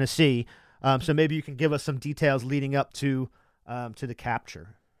Tennessee. So maybe you can give us some details leading up to the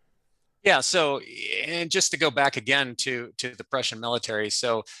capture. Yeah. So, and just to go back again to the Prussian military.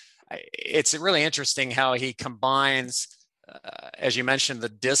 So it's really interesting how he combines, as you mentioned, the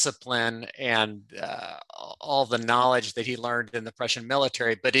discipline and all the knowledge that he learned in the Prussian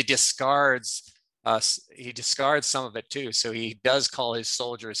military, but he discards some of it too. So he does call his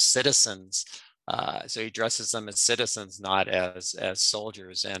soldiers citizens. So he addresses them as citizens, not as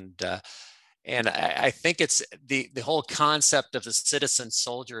soldiers. And I think it's the whole concept of the citizen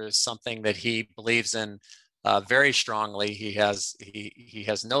soldier is something that he believes in very strongly. He has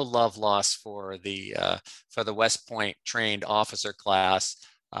no love lost for the West Point trained officer class.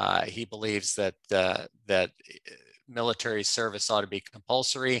 He believes that military service ought to be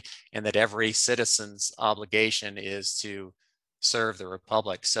compulsory, and that every citizen's obligation is to serve the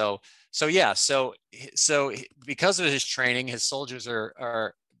republic. So because of his training, his soldiers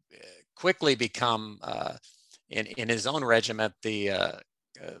are quickly become, in his own regiment, the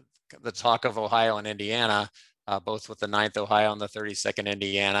talk of Ohio and Indiana, both with the 9th Ohio and the 32nd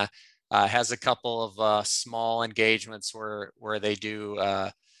Indiana. Has a couple of small engagements where they do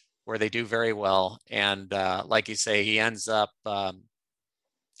very well, and like you say, he ends up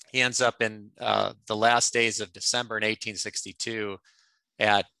in the last days of December in 1862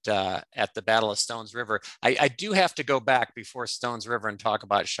 at the Battle of Stones River. I do have to go back before Stones River and talk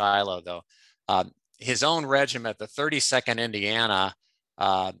about Shiloh, though. his own regiment, the 32nd Indiana,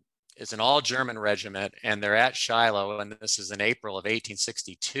 is an all-German regiment, and they're at Shiloh, and this is in April of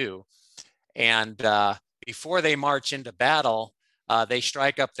 1862. And before they march into battle, they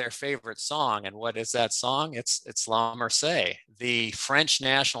strike up their favorite song. And what is that song? It's La Marseillaise, the French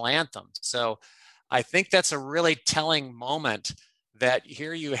national anthem. So I think that's a really telling moment that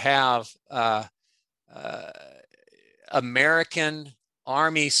here you have American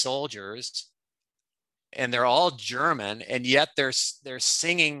army soldiers, and they're all German, and yet they're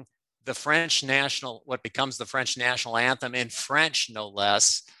singing the French national, what becomes the French national anthem in French, no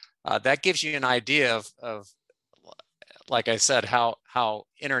less. That gives you an idea of, like I said, how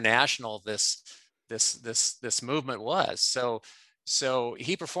international this movement was. So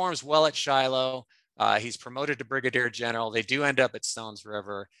he performs well at Shiloh. He's promoted to brigadier general. They do end up at Stones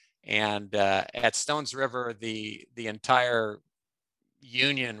River, and at Stones River, the entire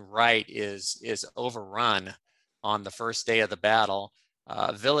Union right is overrun on the first day of the battle.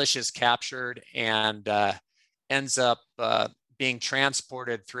 Villach is captured and ends up being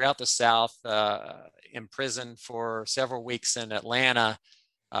transported throughout the South, imprisoned for several weeks in Atlanta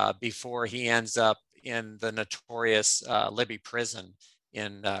before he ends up in the notorious Libby Prison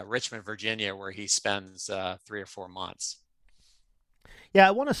in Richmond, Virginia, where he spends 3 or 4 months. Yeah,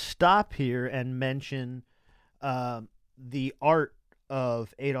 I want to stop here and mention the art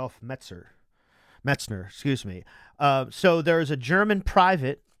of Adolf Metzner, excuse me. So there is a German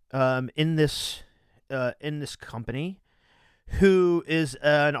private in this company who is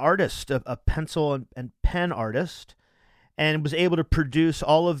an artist, a pencil and pen artist, and was able to produce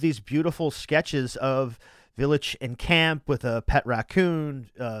all of these beautiful sketches of Villach in camp with a pet raccoon,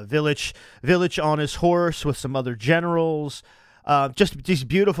 Villach on his horse with some other generals. Just these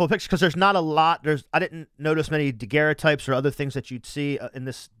beautiful pictures, because there's not a lot. I didn't notice many daguerreotypes or other things that you'd see in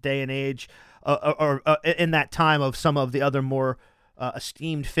this day and age, or in that time of some of the other more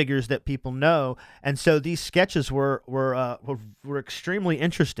esteemed figures that people know. And so these sketches were extremely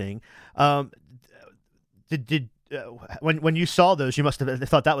interesting. When you saw those, you must have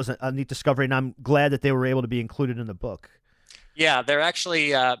thought that was a neat discovery, and I'm glad that they were able to be included in the book. Yeah, they're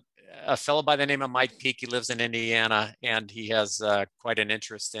actually a fellow by the name of Mike Peake. He lives in Indiana, and he has quite an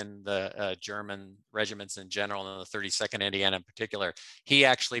interest in the German regiments in general, and the 32nd Indiana in particular. He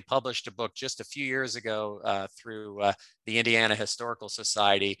actually published a book just a few years ago through the Indiana Historical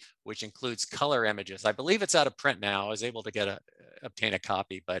Society, which includes color images. I believe it's out of print now. I was able to obtain a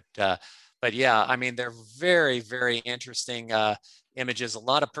copy, but yeah, I mean, they're very, very interesting images, a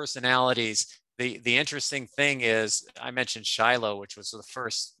lot of personalities. The interesting thing is, I mentioned Shiloh, which was the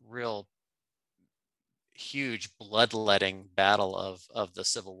first real huge bloodletting battle of the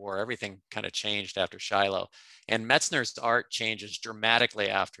Civil War. Everything kind of changed after Shiloh. And Metzner's art changes dramatically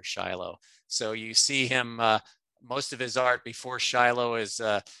after Shiloh. So you see him, most of his art before Shiloh is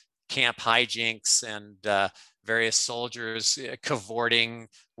camp hijinks and various soldiers cavorting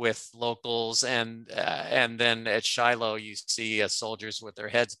with locals, and then at Shiloh you see soldiers with their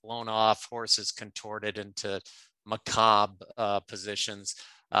heads blown off, horses contorted into macabre positions,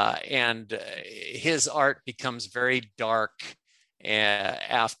 and his art becomes very dark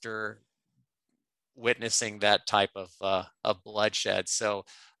after witnessing that type of bloodshed. So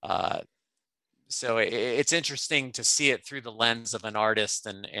it's interesting to see it through the lens of an artist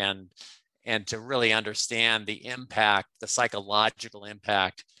and to really understand the impact, the psychological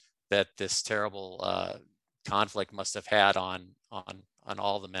impact that this terrible conflict must have had on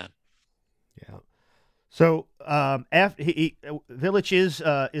all the men. Yeah. So after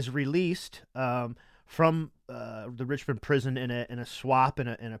Villach is released from the Richmond prison in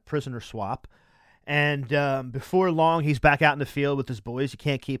a prisoner swap, and before long he's back out in the field with his boys. You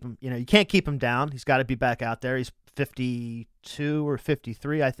can't keep him down. He's got to be back out there. He's 52 or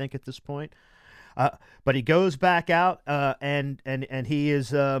 53, I think, at this point. But he goes back out, and he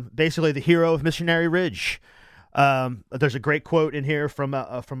is basically the hero of Missionary Ridge. There's a great quote in here from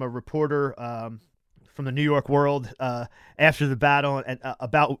a reporter from the New York World after the battle and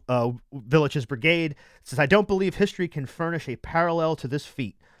about Villach's brigade. It says, "I don't believe history can furnish a parallel to this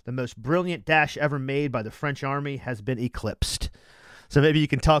feat. The most brilliant dash ever made by the French army has been eclipsed." So maybe you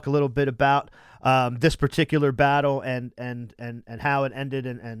can talk a little bit about this particular battle and how it ended,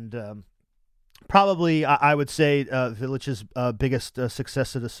 and probably I would say Villach's biggest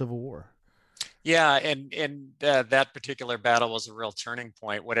success of the Civil War. Yeah, and that particular battle was a real turning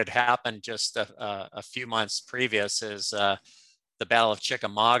point. What had happened just a few months previous is the Battle of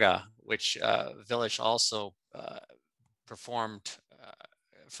Chickamauga, which Villach also performed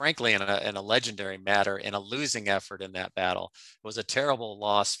frankly, in a legendary matter, in a losing effort in that battle. It was a terrible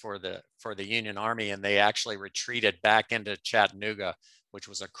loss for the Union Army, and they actually retreated back into Chattanooga, which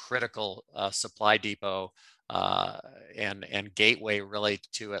was a critical supply depot and gateway really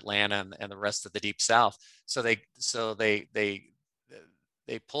to Atlanta and the rest of the Deep South. So they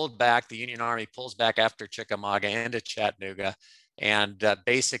pulled back. The Union Army pulls back after Chickamauga into Chattanooga, and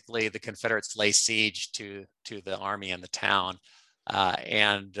basically the Confederates lay siege to the army in the town.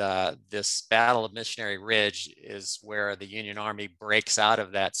 This Battle of Missionary Ridge is where the Union Army breaks out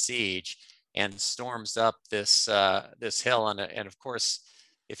of that siege and storms up this hill. And of course,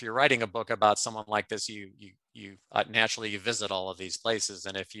 if you're writing a book about someone like this, you naturally you visit all of these places,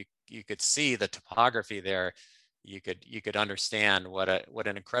 and if you could see the topography there, you could understand what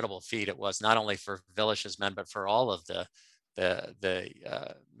an incredible feat it was, not only for Villish's men, but for all of the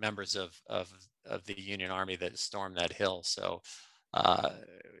members of the Union Army that stormed that hill. So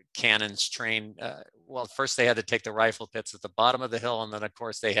cannons trained, well, first they had to take the rifle pits at the bottom of the hill, and then of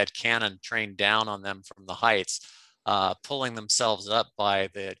course they had cannon trained down on them from the heights, pulling themselves up by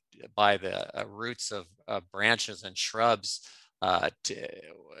the roots of branches and shrubs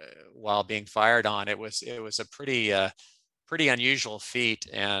while being fired on. It was a pretty unusual feat,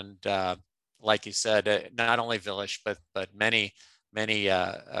 and like you said, not only Village, but many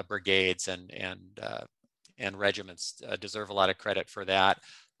brigades and regiments deserve a lot of credit for that.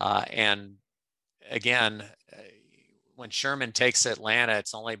 And again, when Sherman takes Atlanta,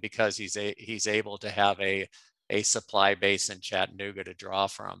 it's only because he's able to have a supply base in Chattanooga to draw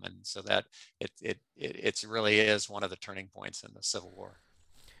from, and so that it really is one of the turning points in the Civil War.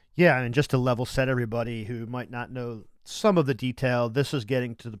 Yeah, and just to level set everybody who might not know some of the detail, this is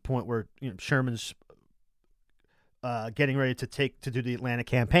getting to the point where Sherman's getting ready to do the Atlanta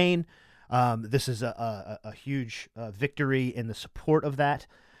campaign. This is a huge victory in the support of that.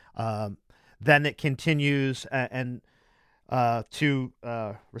 Then it continues and to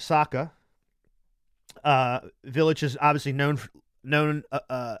Resaca. Village is obviously known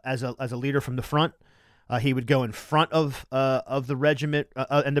as a leader from the front. He would go in front of the regiment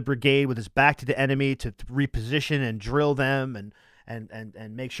and the brigade with his back to the enemy to reposition and drill them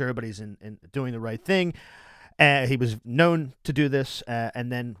and make sure everybody's in doing the right thing. He was known to do this,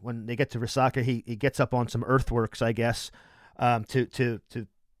 and then when they get to Resaca, he gets up on some earthworks, I guess, to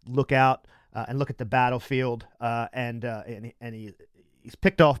look out and look at the battlefield, and he's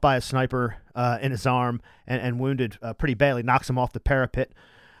picked off by a sniper in his arm and wounded pretty badly, knocks him off the parapet,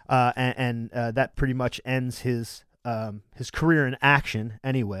 and that pretty much ends his career in action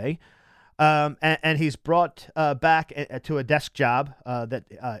anyway. And he's brought back to a desk job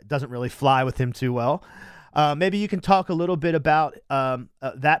that doesn't really fly with him too well. Maybe you can talk a little bit about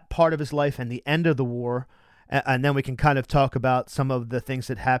that part of his life and the end of the war, and then we can kind of talk about some of the things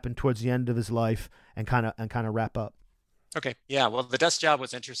that happened towards the end of his life and kind of wrap up. Okay. Yeah. Well, the desk job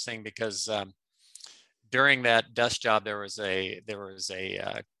was interesting because during that desk job, there was a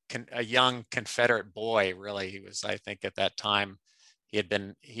young Confederate boy. Really, he was, I think, at that time, he had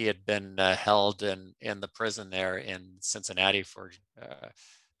been held in the prison there in Cincinnati for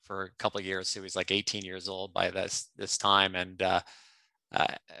a couple of years. He was like 18 years old by this time, and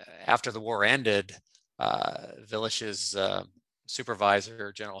after the war ended, Villish's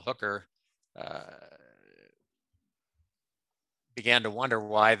supervisor, General Hooker, began to wonder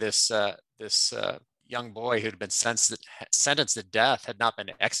why this young boy who'd been sentenced to death had not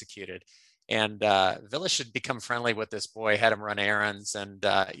been executed. And Village had become friendly with this boy, had him run errands, and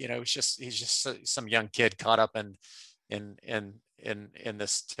he's just some young kid caught up in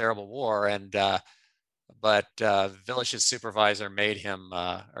this terrible war. And but Village's supervisor made him,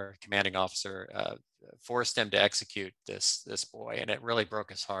 or commanding officer, forced him to execute this boy, and it really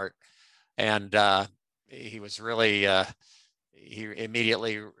broke his heart. And he was really he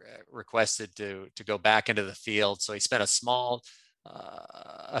immediately requested to go back into the field. So he spent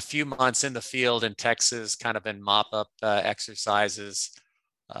a few months in the field in Texas, kind of in mop-up exercises,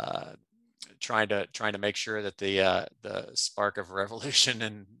 trying to make sure that the spark of revolution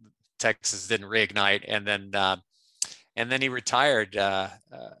in Texas didn't reignite. And then he retired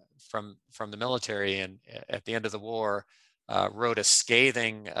from the military, and at the end of the war, wrote a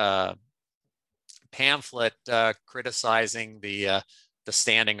scathing pamphlet criticizing the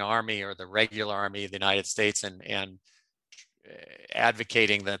standing army, or the regular army of the United States, and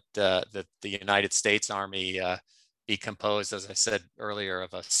advocating that the United States Army be composed, as I said earlier,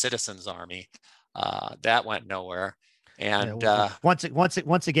 of a citizens' army. That went nowhere. And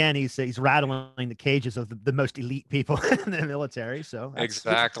once again, he's rattling the cages of the most elite people in the military. So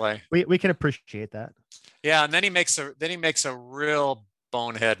exactly, we can appreciate that. Yeah, and then he makes a real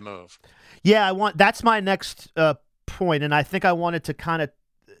bonehead move. Yeah, that's my next point, and I think I wanted to kind of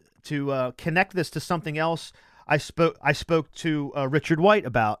connect this to something else. I spoke to Richard White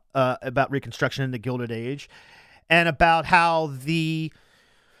about Reconstruction in the Gilded Age, and about how the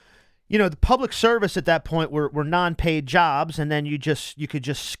public service at that point were non-paid jobs, and then you could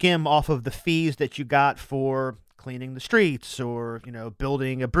just skim off of the fees that you got for cleaning the streets, or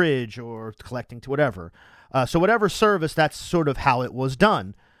building a bridge, or collecting to whatever. So whatever service, that's sort of how it was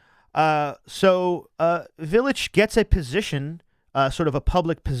done. So Village gets a position, sort of a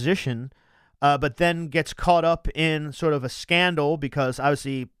public position, but then gets caught up in sort of a scandal, because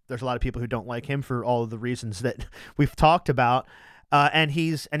obviously there's a lot of people who don't like him for all of the reasons that we've talked about. And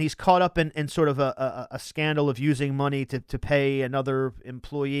he's caught up in sort of a scandal of using money to pay another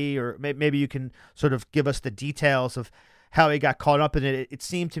employee, or maybe you can sort of give us the details of how he got caught up in it. It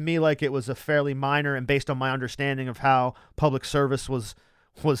seemed to me like it was a fairly minor, and based on my understanding of how public service was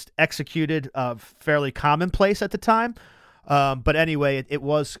executed, fairly commonplace at the time. But anyway, it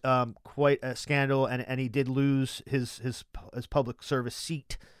was quite a scandal, and he did lose his public service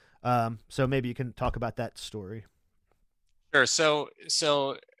seat. So maybe you can talk about that story. Sure.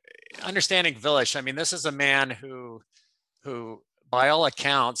 So understanding Village, I mean, this is a man who, by all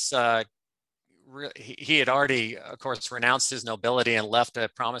accounts, he had already, of course, renounced his nobility and left a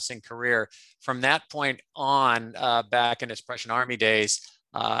promising career. From that point on, back in his Prussian army days,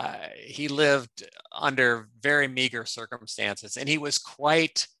 he lived under very meager circumstances, and he was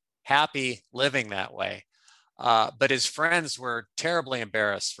quite happy living that way. But his friends were terribly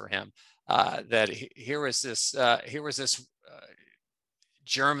embarrassed for him. That here was this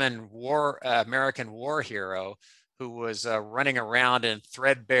German American war hero who was running around in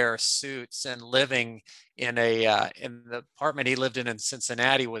threadbare suits and living in in the apartment he lived in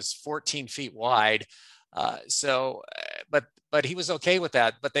Cincinnati was 14 feet wide. But he was okay with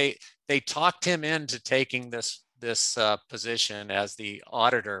that. But they talked him into taking this position as the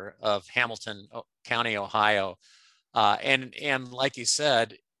auditor of Hamilton County, Ohio, and like you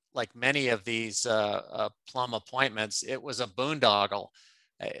said, like many of these plum appointments, it was a boondoggle.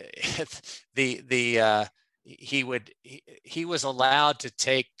 He was allowed to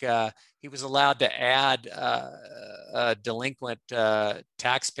take he was allowed to add delinquent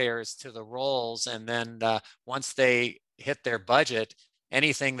taxpayers to the rolls, and then once they hit their budget,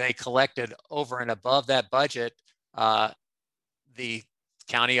 anything they collected over and above that budget, the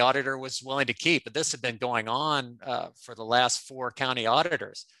county auditor was willing to keep. But this had been going on for the last 4 county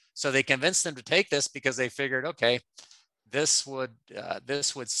auditors. So they convinced him to take this because they figured, okay, this would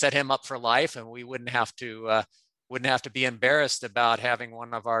set him up for life, and we wouldn't have to be embarrassed about having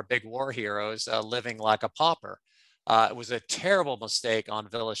one of our big war heroes living like a pauper. It was a terrible mistake on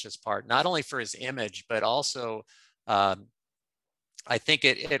Village's part, not only for his image, but also I think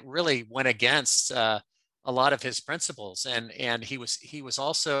it really went against a lot of his principles, and he was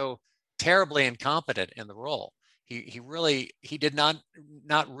also terribly incompetent in the role. He did not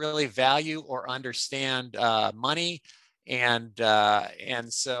really value or understand money, and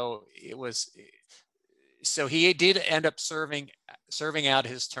so he did end up serving out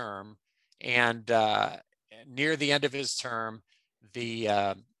his term, and near the end of his term,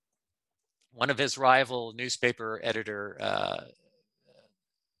 one of his rival newspaper editor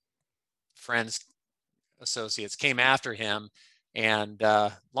friends, associates, came after him, and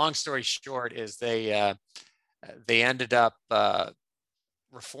long story short is they ended up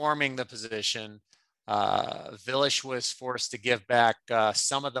reforming the position. Village was forced to give back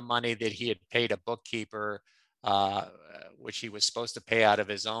some of the money that he had paid a bookkeeper, which he was supposed to pay out of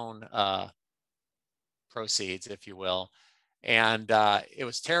his own proceeds, if you will. And it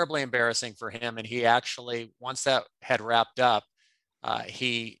was terribly embarrassing for him. And he actually, once that had wrapped up,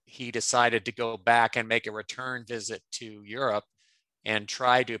 he decided to go back and make a return visit to Europe and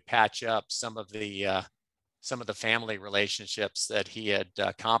try to patch up some of the family relationships that he had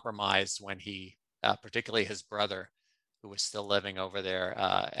compromised when he, particularly his brother, who was still living over there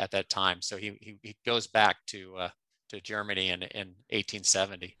at that time. So he goes back to Germany in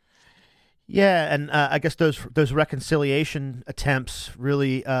 1870. Yeah, and I guess those reconciliation attempts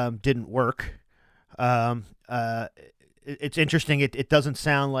really didn't work. It's interesting. It doesn't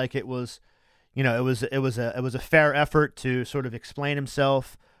sound like it was, it was a fair effort to sort of explain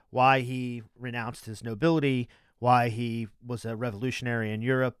himself, why he renounced his nobility, why he was a revolutionary in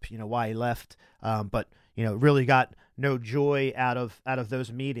Europe, why he left, but really got no joy out of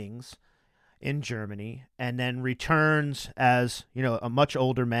those meetings in Germany, and then returns as a much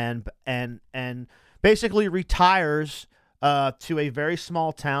older man, and basically retires to a very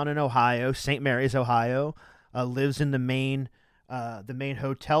small town in Ohio, St. Mary's, Ohio. Lives in the Maine the main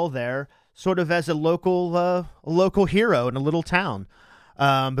hotel there, sort of as a local hero in a little town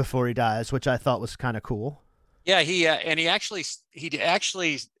before he dies, which I thought was kind of cool. Yeah, he actually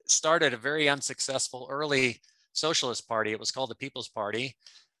started a very unsuccessful early socialist party. It was called the People's Party,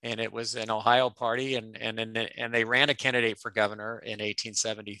 and it was an Ohio party, and they ran a candidate for governor in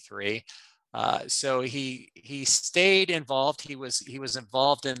 1873. So he stayed involved. He was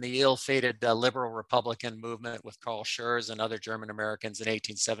involved in the ill-fated liberal Republican movement with Carl Schurz and other German Americans in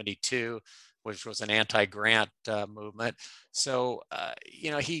 1872, which was an anti-grant movement. So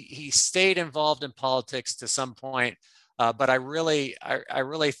he stayed involved in politics to some point. But I really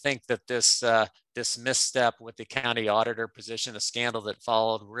think that this misstep with the county auditor position, the scandal that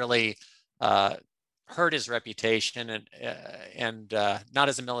followed, really hurt his reputation, and not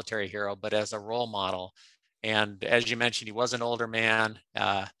as a military hero, but as a role model. And as you mentioned, he was an older man.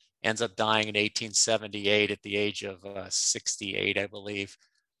 Ends up dying in 1878 at the age of 68, I believe,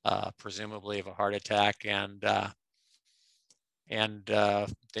 presumably of a heart attack. And the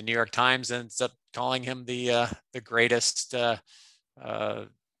New York Times ends up calling him the greatest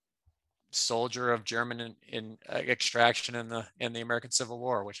soldier of German in extraction in the American Civil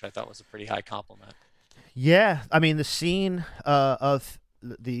War, which I thought was a pretty high compliment. Yeah, I mean the scene of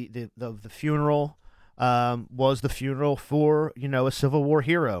the funeral was the funeral for a Civil War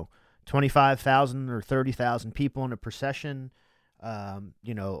hero. 25,000 or 30,000 people in a procession.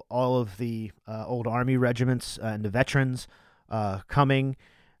 All of the old Army regiments and the veterans coming.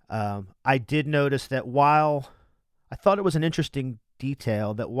 I did notice that while I thought it was an interesting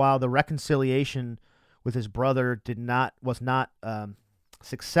detail that while the reconciliation with his brother was not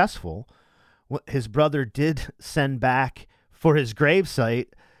successful, his brother did send back for his gravesite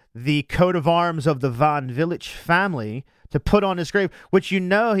the coat of arms of the von Villech family to put on his grave, which he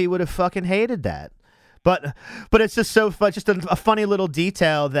would have fucking hated that. But it's just so fun, just a funny little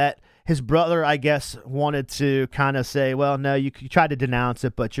detail that his brother, I guess, wanted to kind of say, well, no, you tried to denounce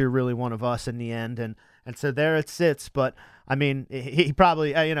it, but you're really one of us in the end, and so there it sits. But I mean, he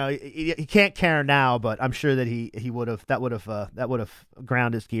probably, he can't care now, but I'm sure that he would have that would have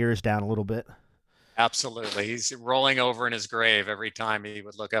ground his gears down a little bit. Absolutely. He's rolling over in his grave every time he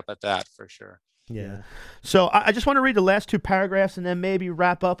would look up at that, for sure. Yeah. So I just want to read the last two paragraphs and then maybe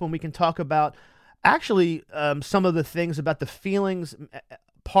wrap up, and we can talk about actually some of the things about the feelings,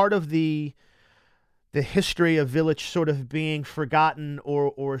 part of the history of Villech sort of being forgotten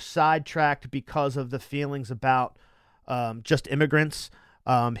or sidetracked because of the feelings about just immigrants.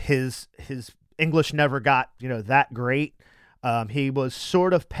 His English never got that great. He was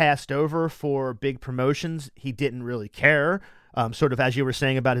sort of passed over for big promotions. He didn't really care. Sort of as you were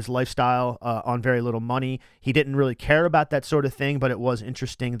saying about his lifestyle on very little money, he didn't really care about that sort of thing. But it was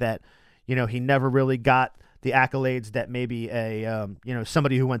interesting that he never really got the accolades that maybe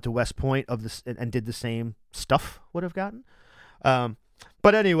somebody who went to West Point of this and did the same stuff would have gotten.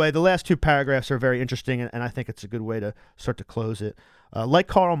 But anyway, the last two paragraphs are very interesting, and I think it's a good way to start to close it. Like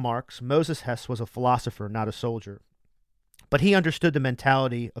Karl Marx, Moses Hess was a philosopher, not a soldier. But he understood the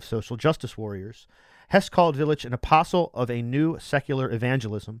mentality of social justice warriors. Hess called Villech an apostle of a new secular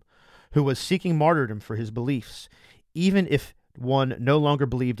evangelism who was seeking martyrdom for his beliefs. Even if one no longer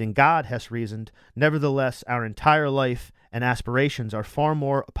believed in God, Hess reasoned, nevertheless, our entire life and aspirations are far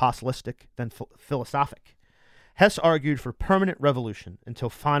more apostolistic than philosophic. Hess argued for permanent revolution until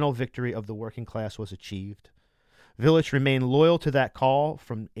final victory of the working class was achieved. Villech remained loyal to that call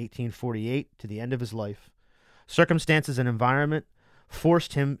from 1848 to the end of his life. Circumstances and environment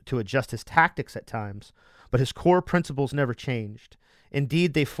forced him to adjust his tactics at times, but his core principles never changed.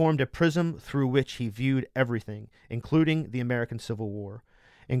 Indeed, they formed a prism through which he viewed everything, including the American Civil War.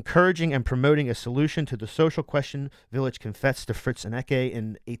 Encouraging and promoting a solution to the social question, Villech confessed to Fritz Anneke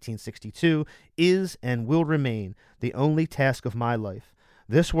in 1862, is and will remain the only task of my life.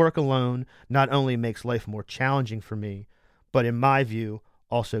 This work alone not only makes life more challenging for me, but in my view,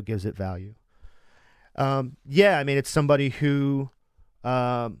 also gives it value. It's somebody who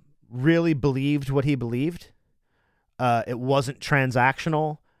really believed what he believed. It wasn't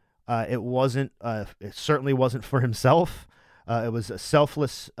transactional. It certainly wasn't for himself. It was a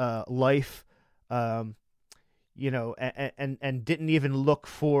selfless life, and didn't even look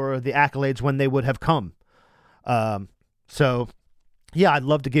for the accolades when they would have come. I'd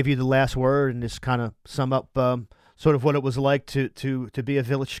love to give you the last word and just kind of sum up sort of what it was like to be a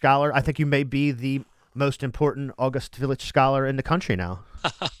Villech scholar. I think you may be the most important August Villech scholar in the country now.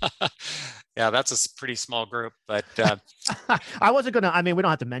 Yeah, that's a pretty small group, but I wasn't gonna. I mean, we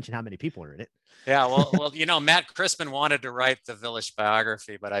don't have to mention how many people are in it. yeah, well, Matt Crispin wanted to write the Village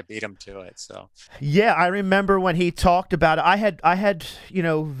biography, but I beat him to it. So Yeah, I remember when he talked about it. I had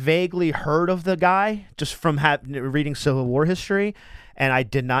vaguely heard of the guy just from reading Civil War history, and I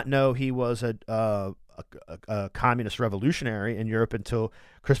did not know he was a communist revolutionary in Europe until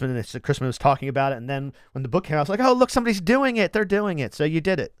Crispin was talking about it. And then when the book came out, I was like, oh, look, somebody's doing it. They're doing it. So you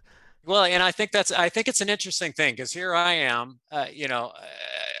did it. well, and I think it's an interesting thing because here I am, a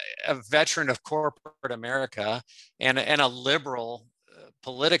veteran of corporate America and a liberal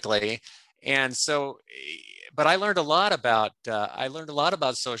politically, and so, but I learned a lot about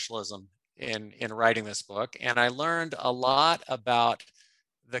socialism in writing this book, and I learned a lot about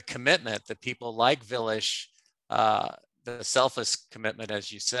the commitment that people like Vilish, the selfless commitment,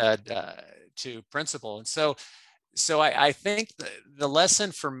 as you said, to principle, and so I think the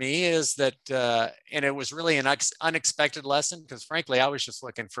lesson for me is that, and it was really an unexpected lesson because frankly, I was just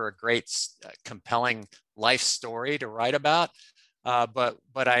looking for a great, compelling life story to write about. But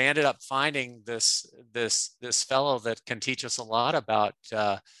I ended up finding this fellow that can teach us a lot about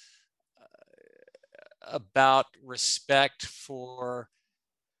respect for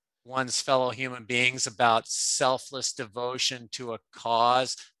one's fellow human beings, about selfless devotion to a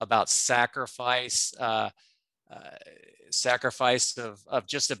cause, about sacrifice. Sacrifice of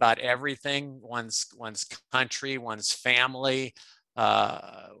just about everything, one's country, one's family,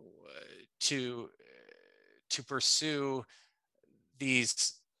 to pursue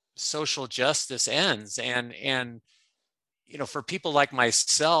these social justice ends, and for people like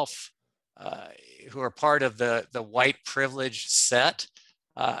myself, who are part of the white privilege set,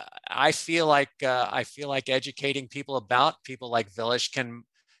 I feel like educating people about people like Vilish can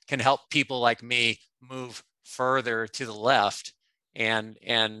help people like me move further to the left and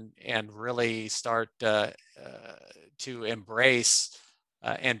really start to embrace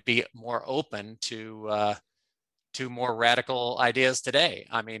and be more open to more radical ideas today.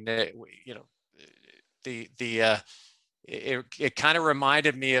 I mean, it kind of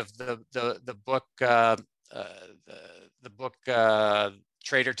reminded me of the book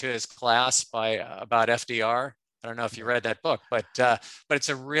Traitor to His Class about FDR. I don't know if you read that book, but it's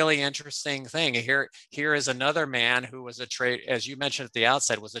a really interesting thing. Here is another man who was a traitor, as you mentioned at the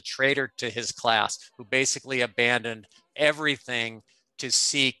outset, was a traitor to his class, who basically abandoned everything to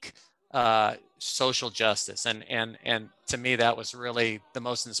seek social justice. And to me, that was really the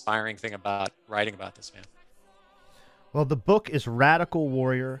most inspiring thing about writing about this man. Well, the book is Radical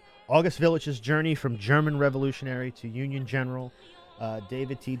Warrior: August Vilish's Journey from German Revolutionary to Union General.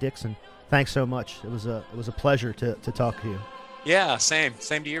 David T. Dixon, thanks so much. It was a pleasure to talk to you. Yeah, same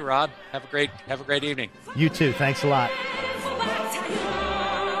to you, Rob. Have a great evening. You too. Thanks a lot.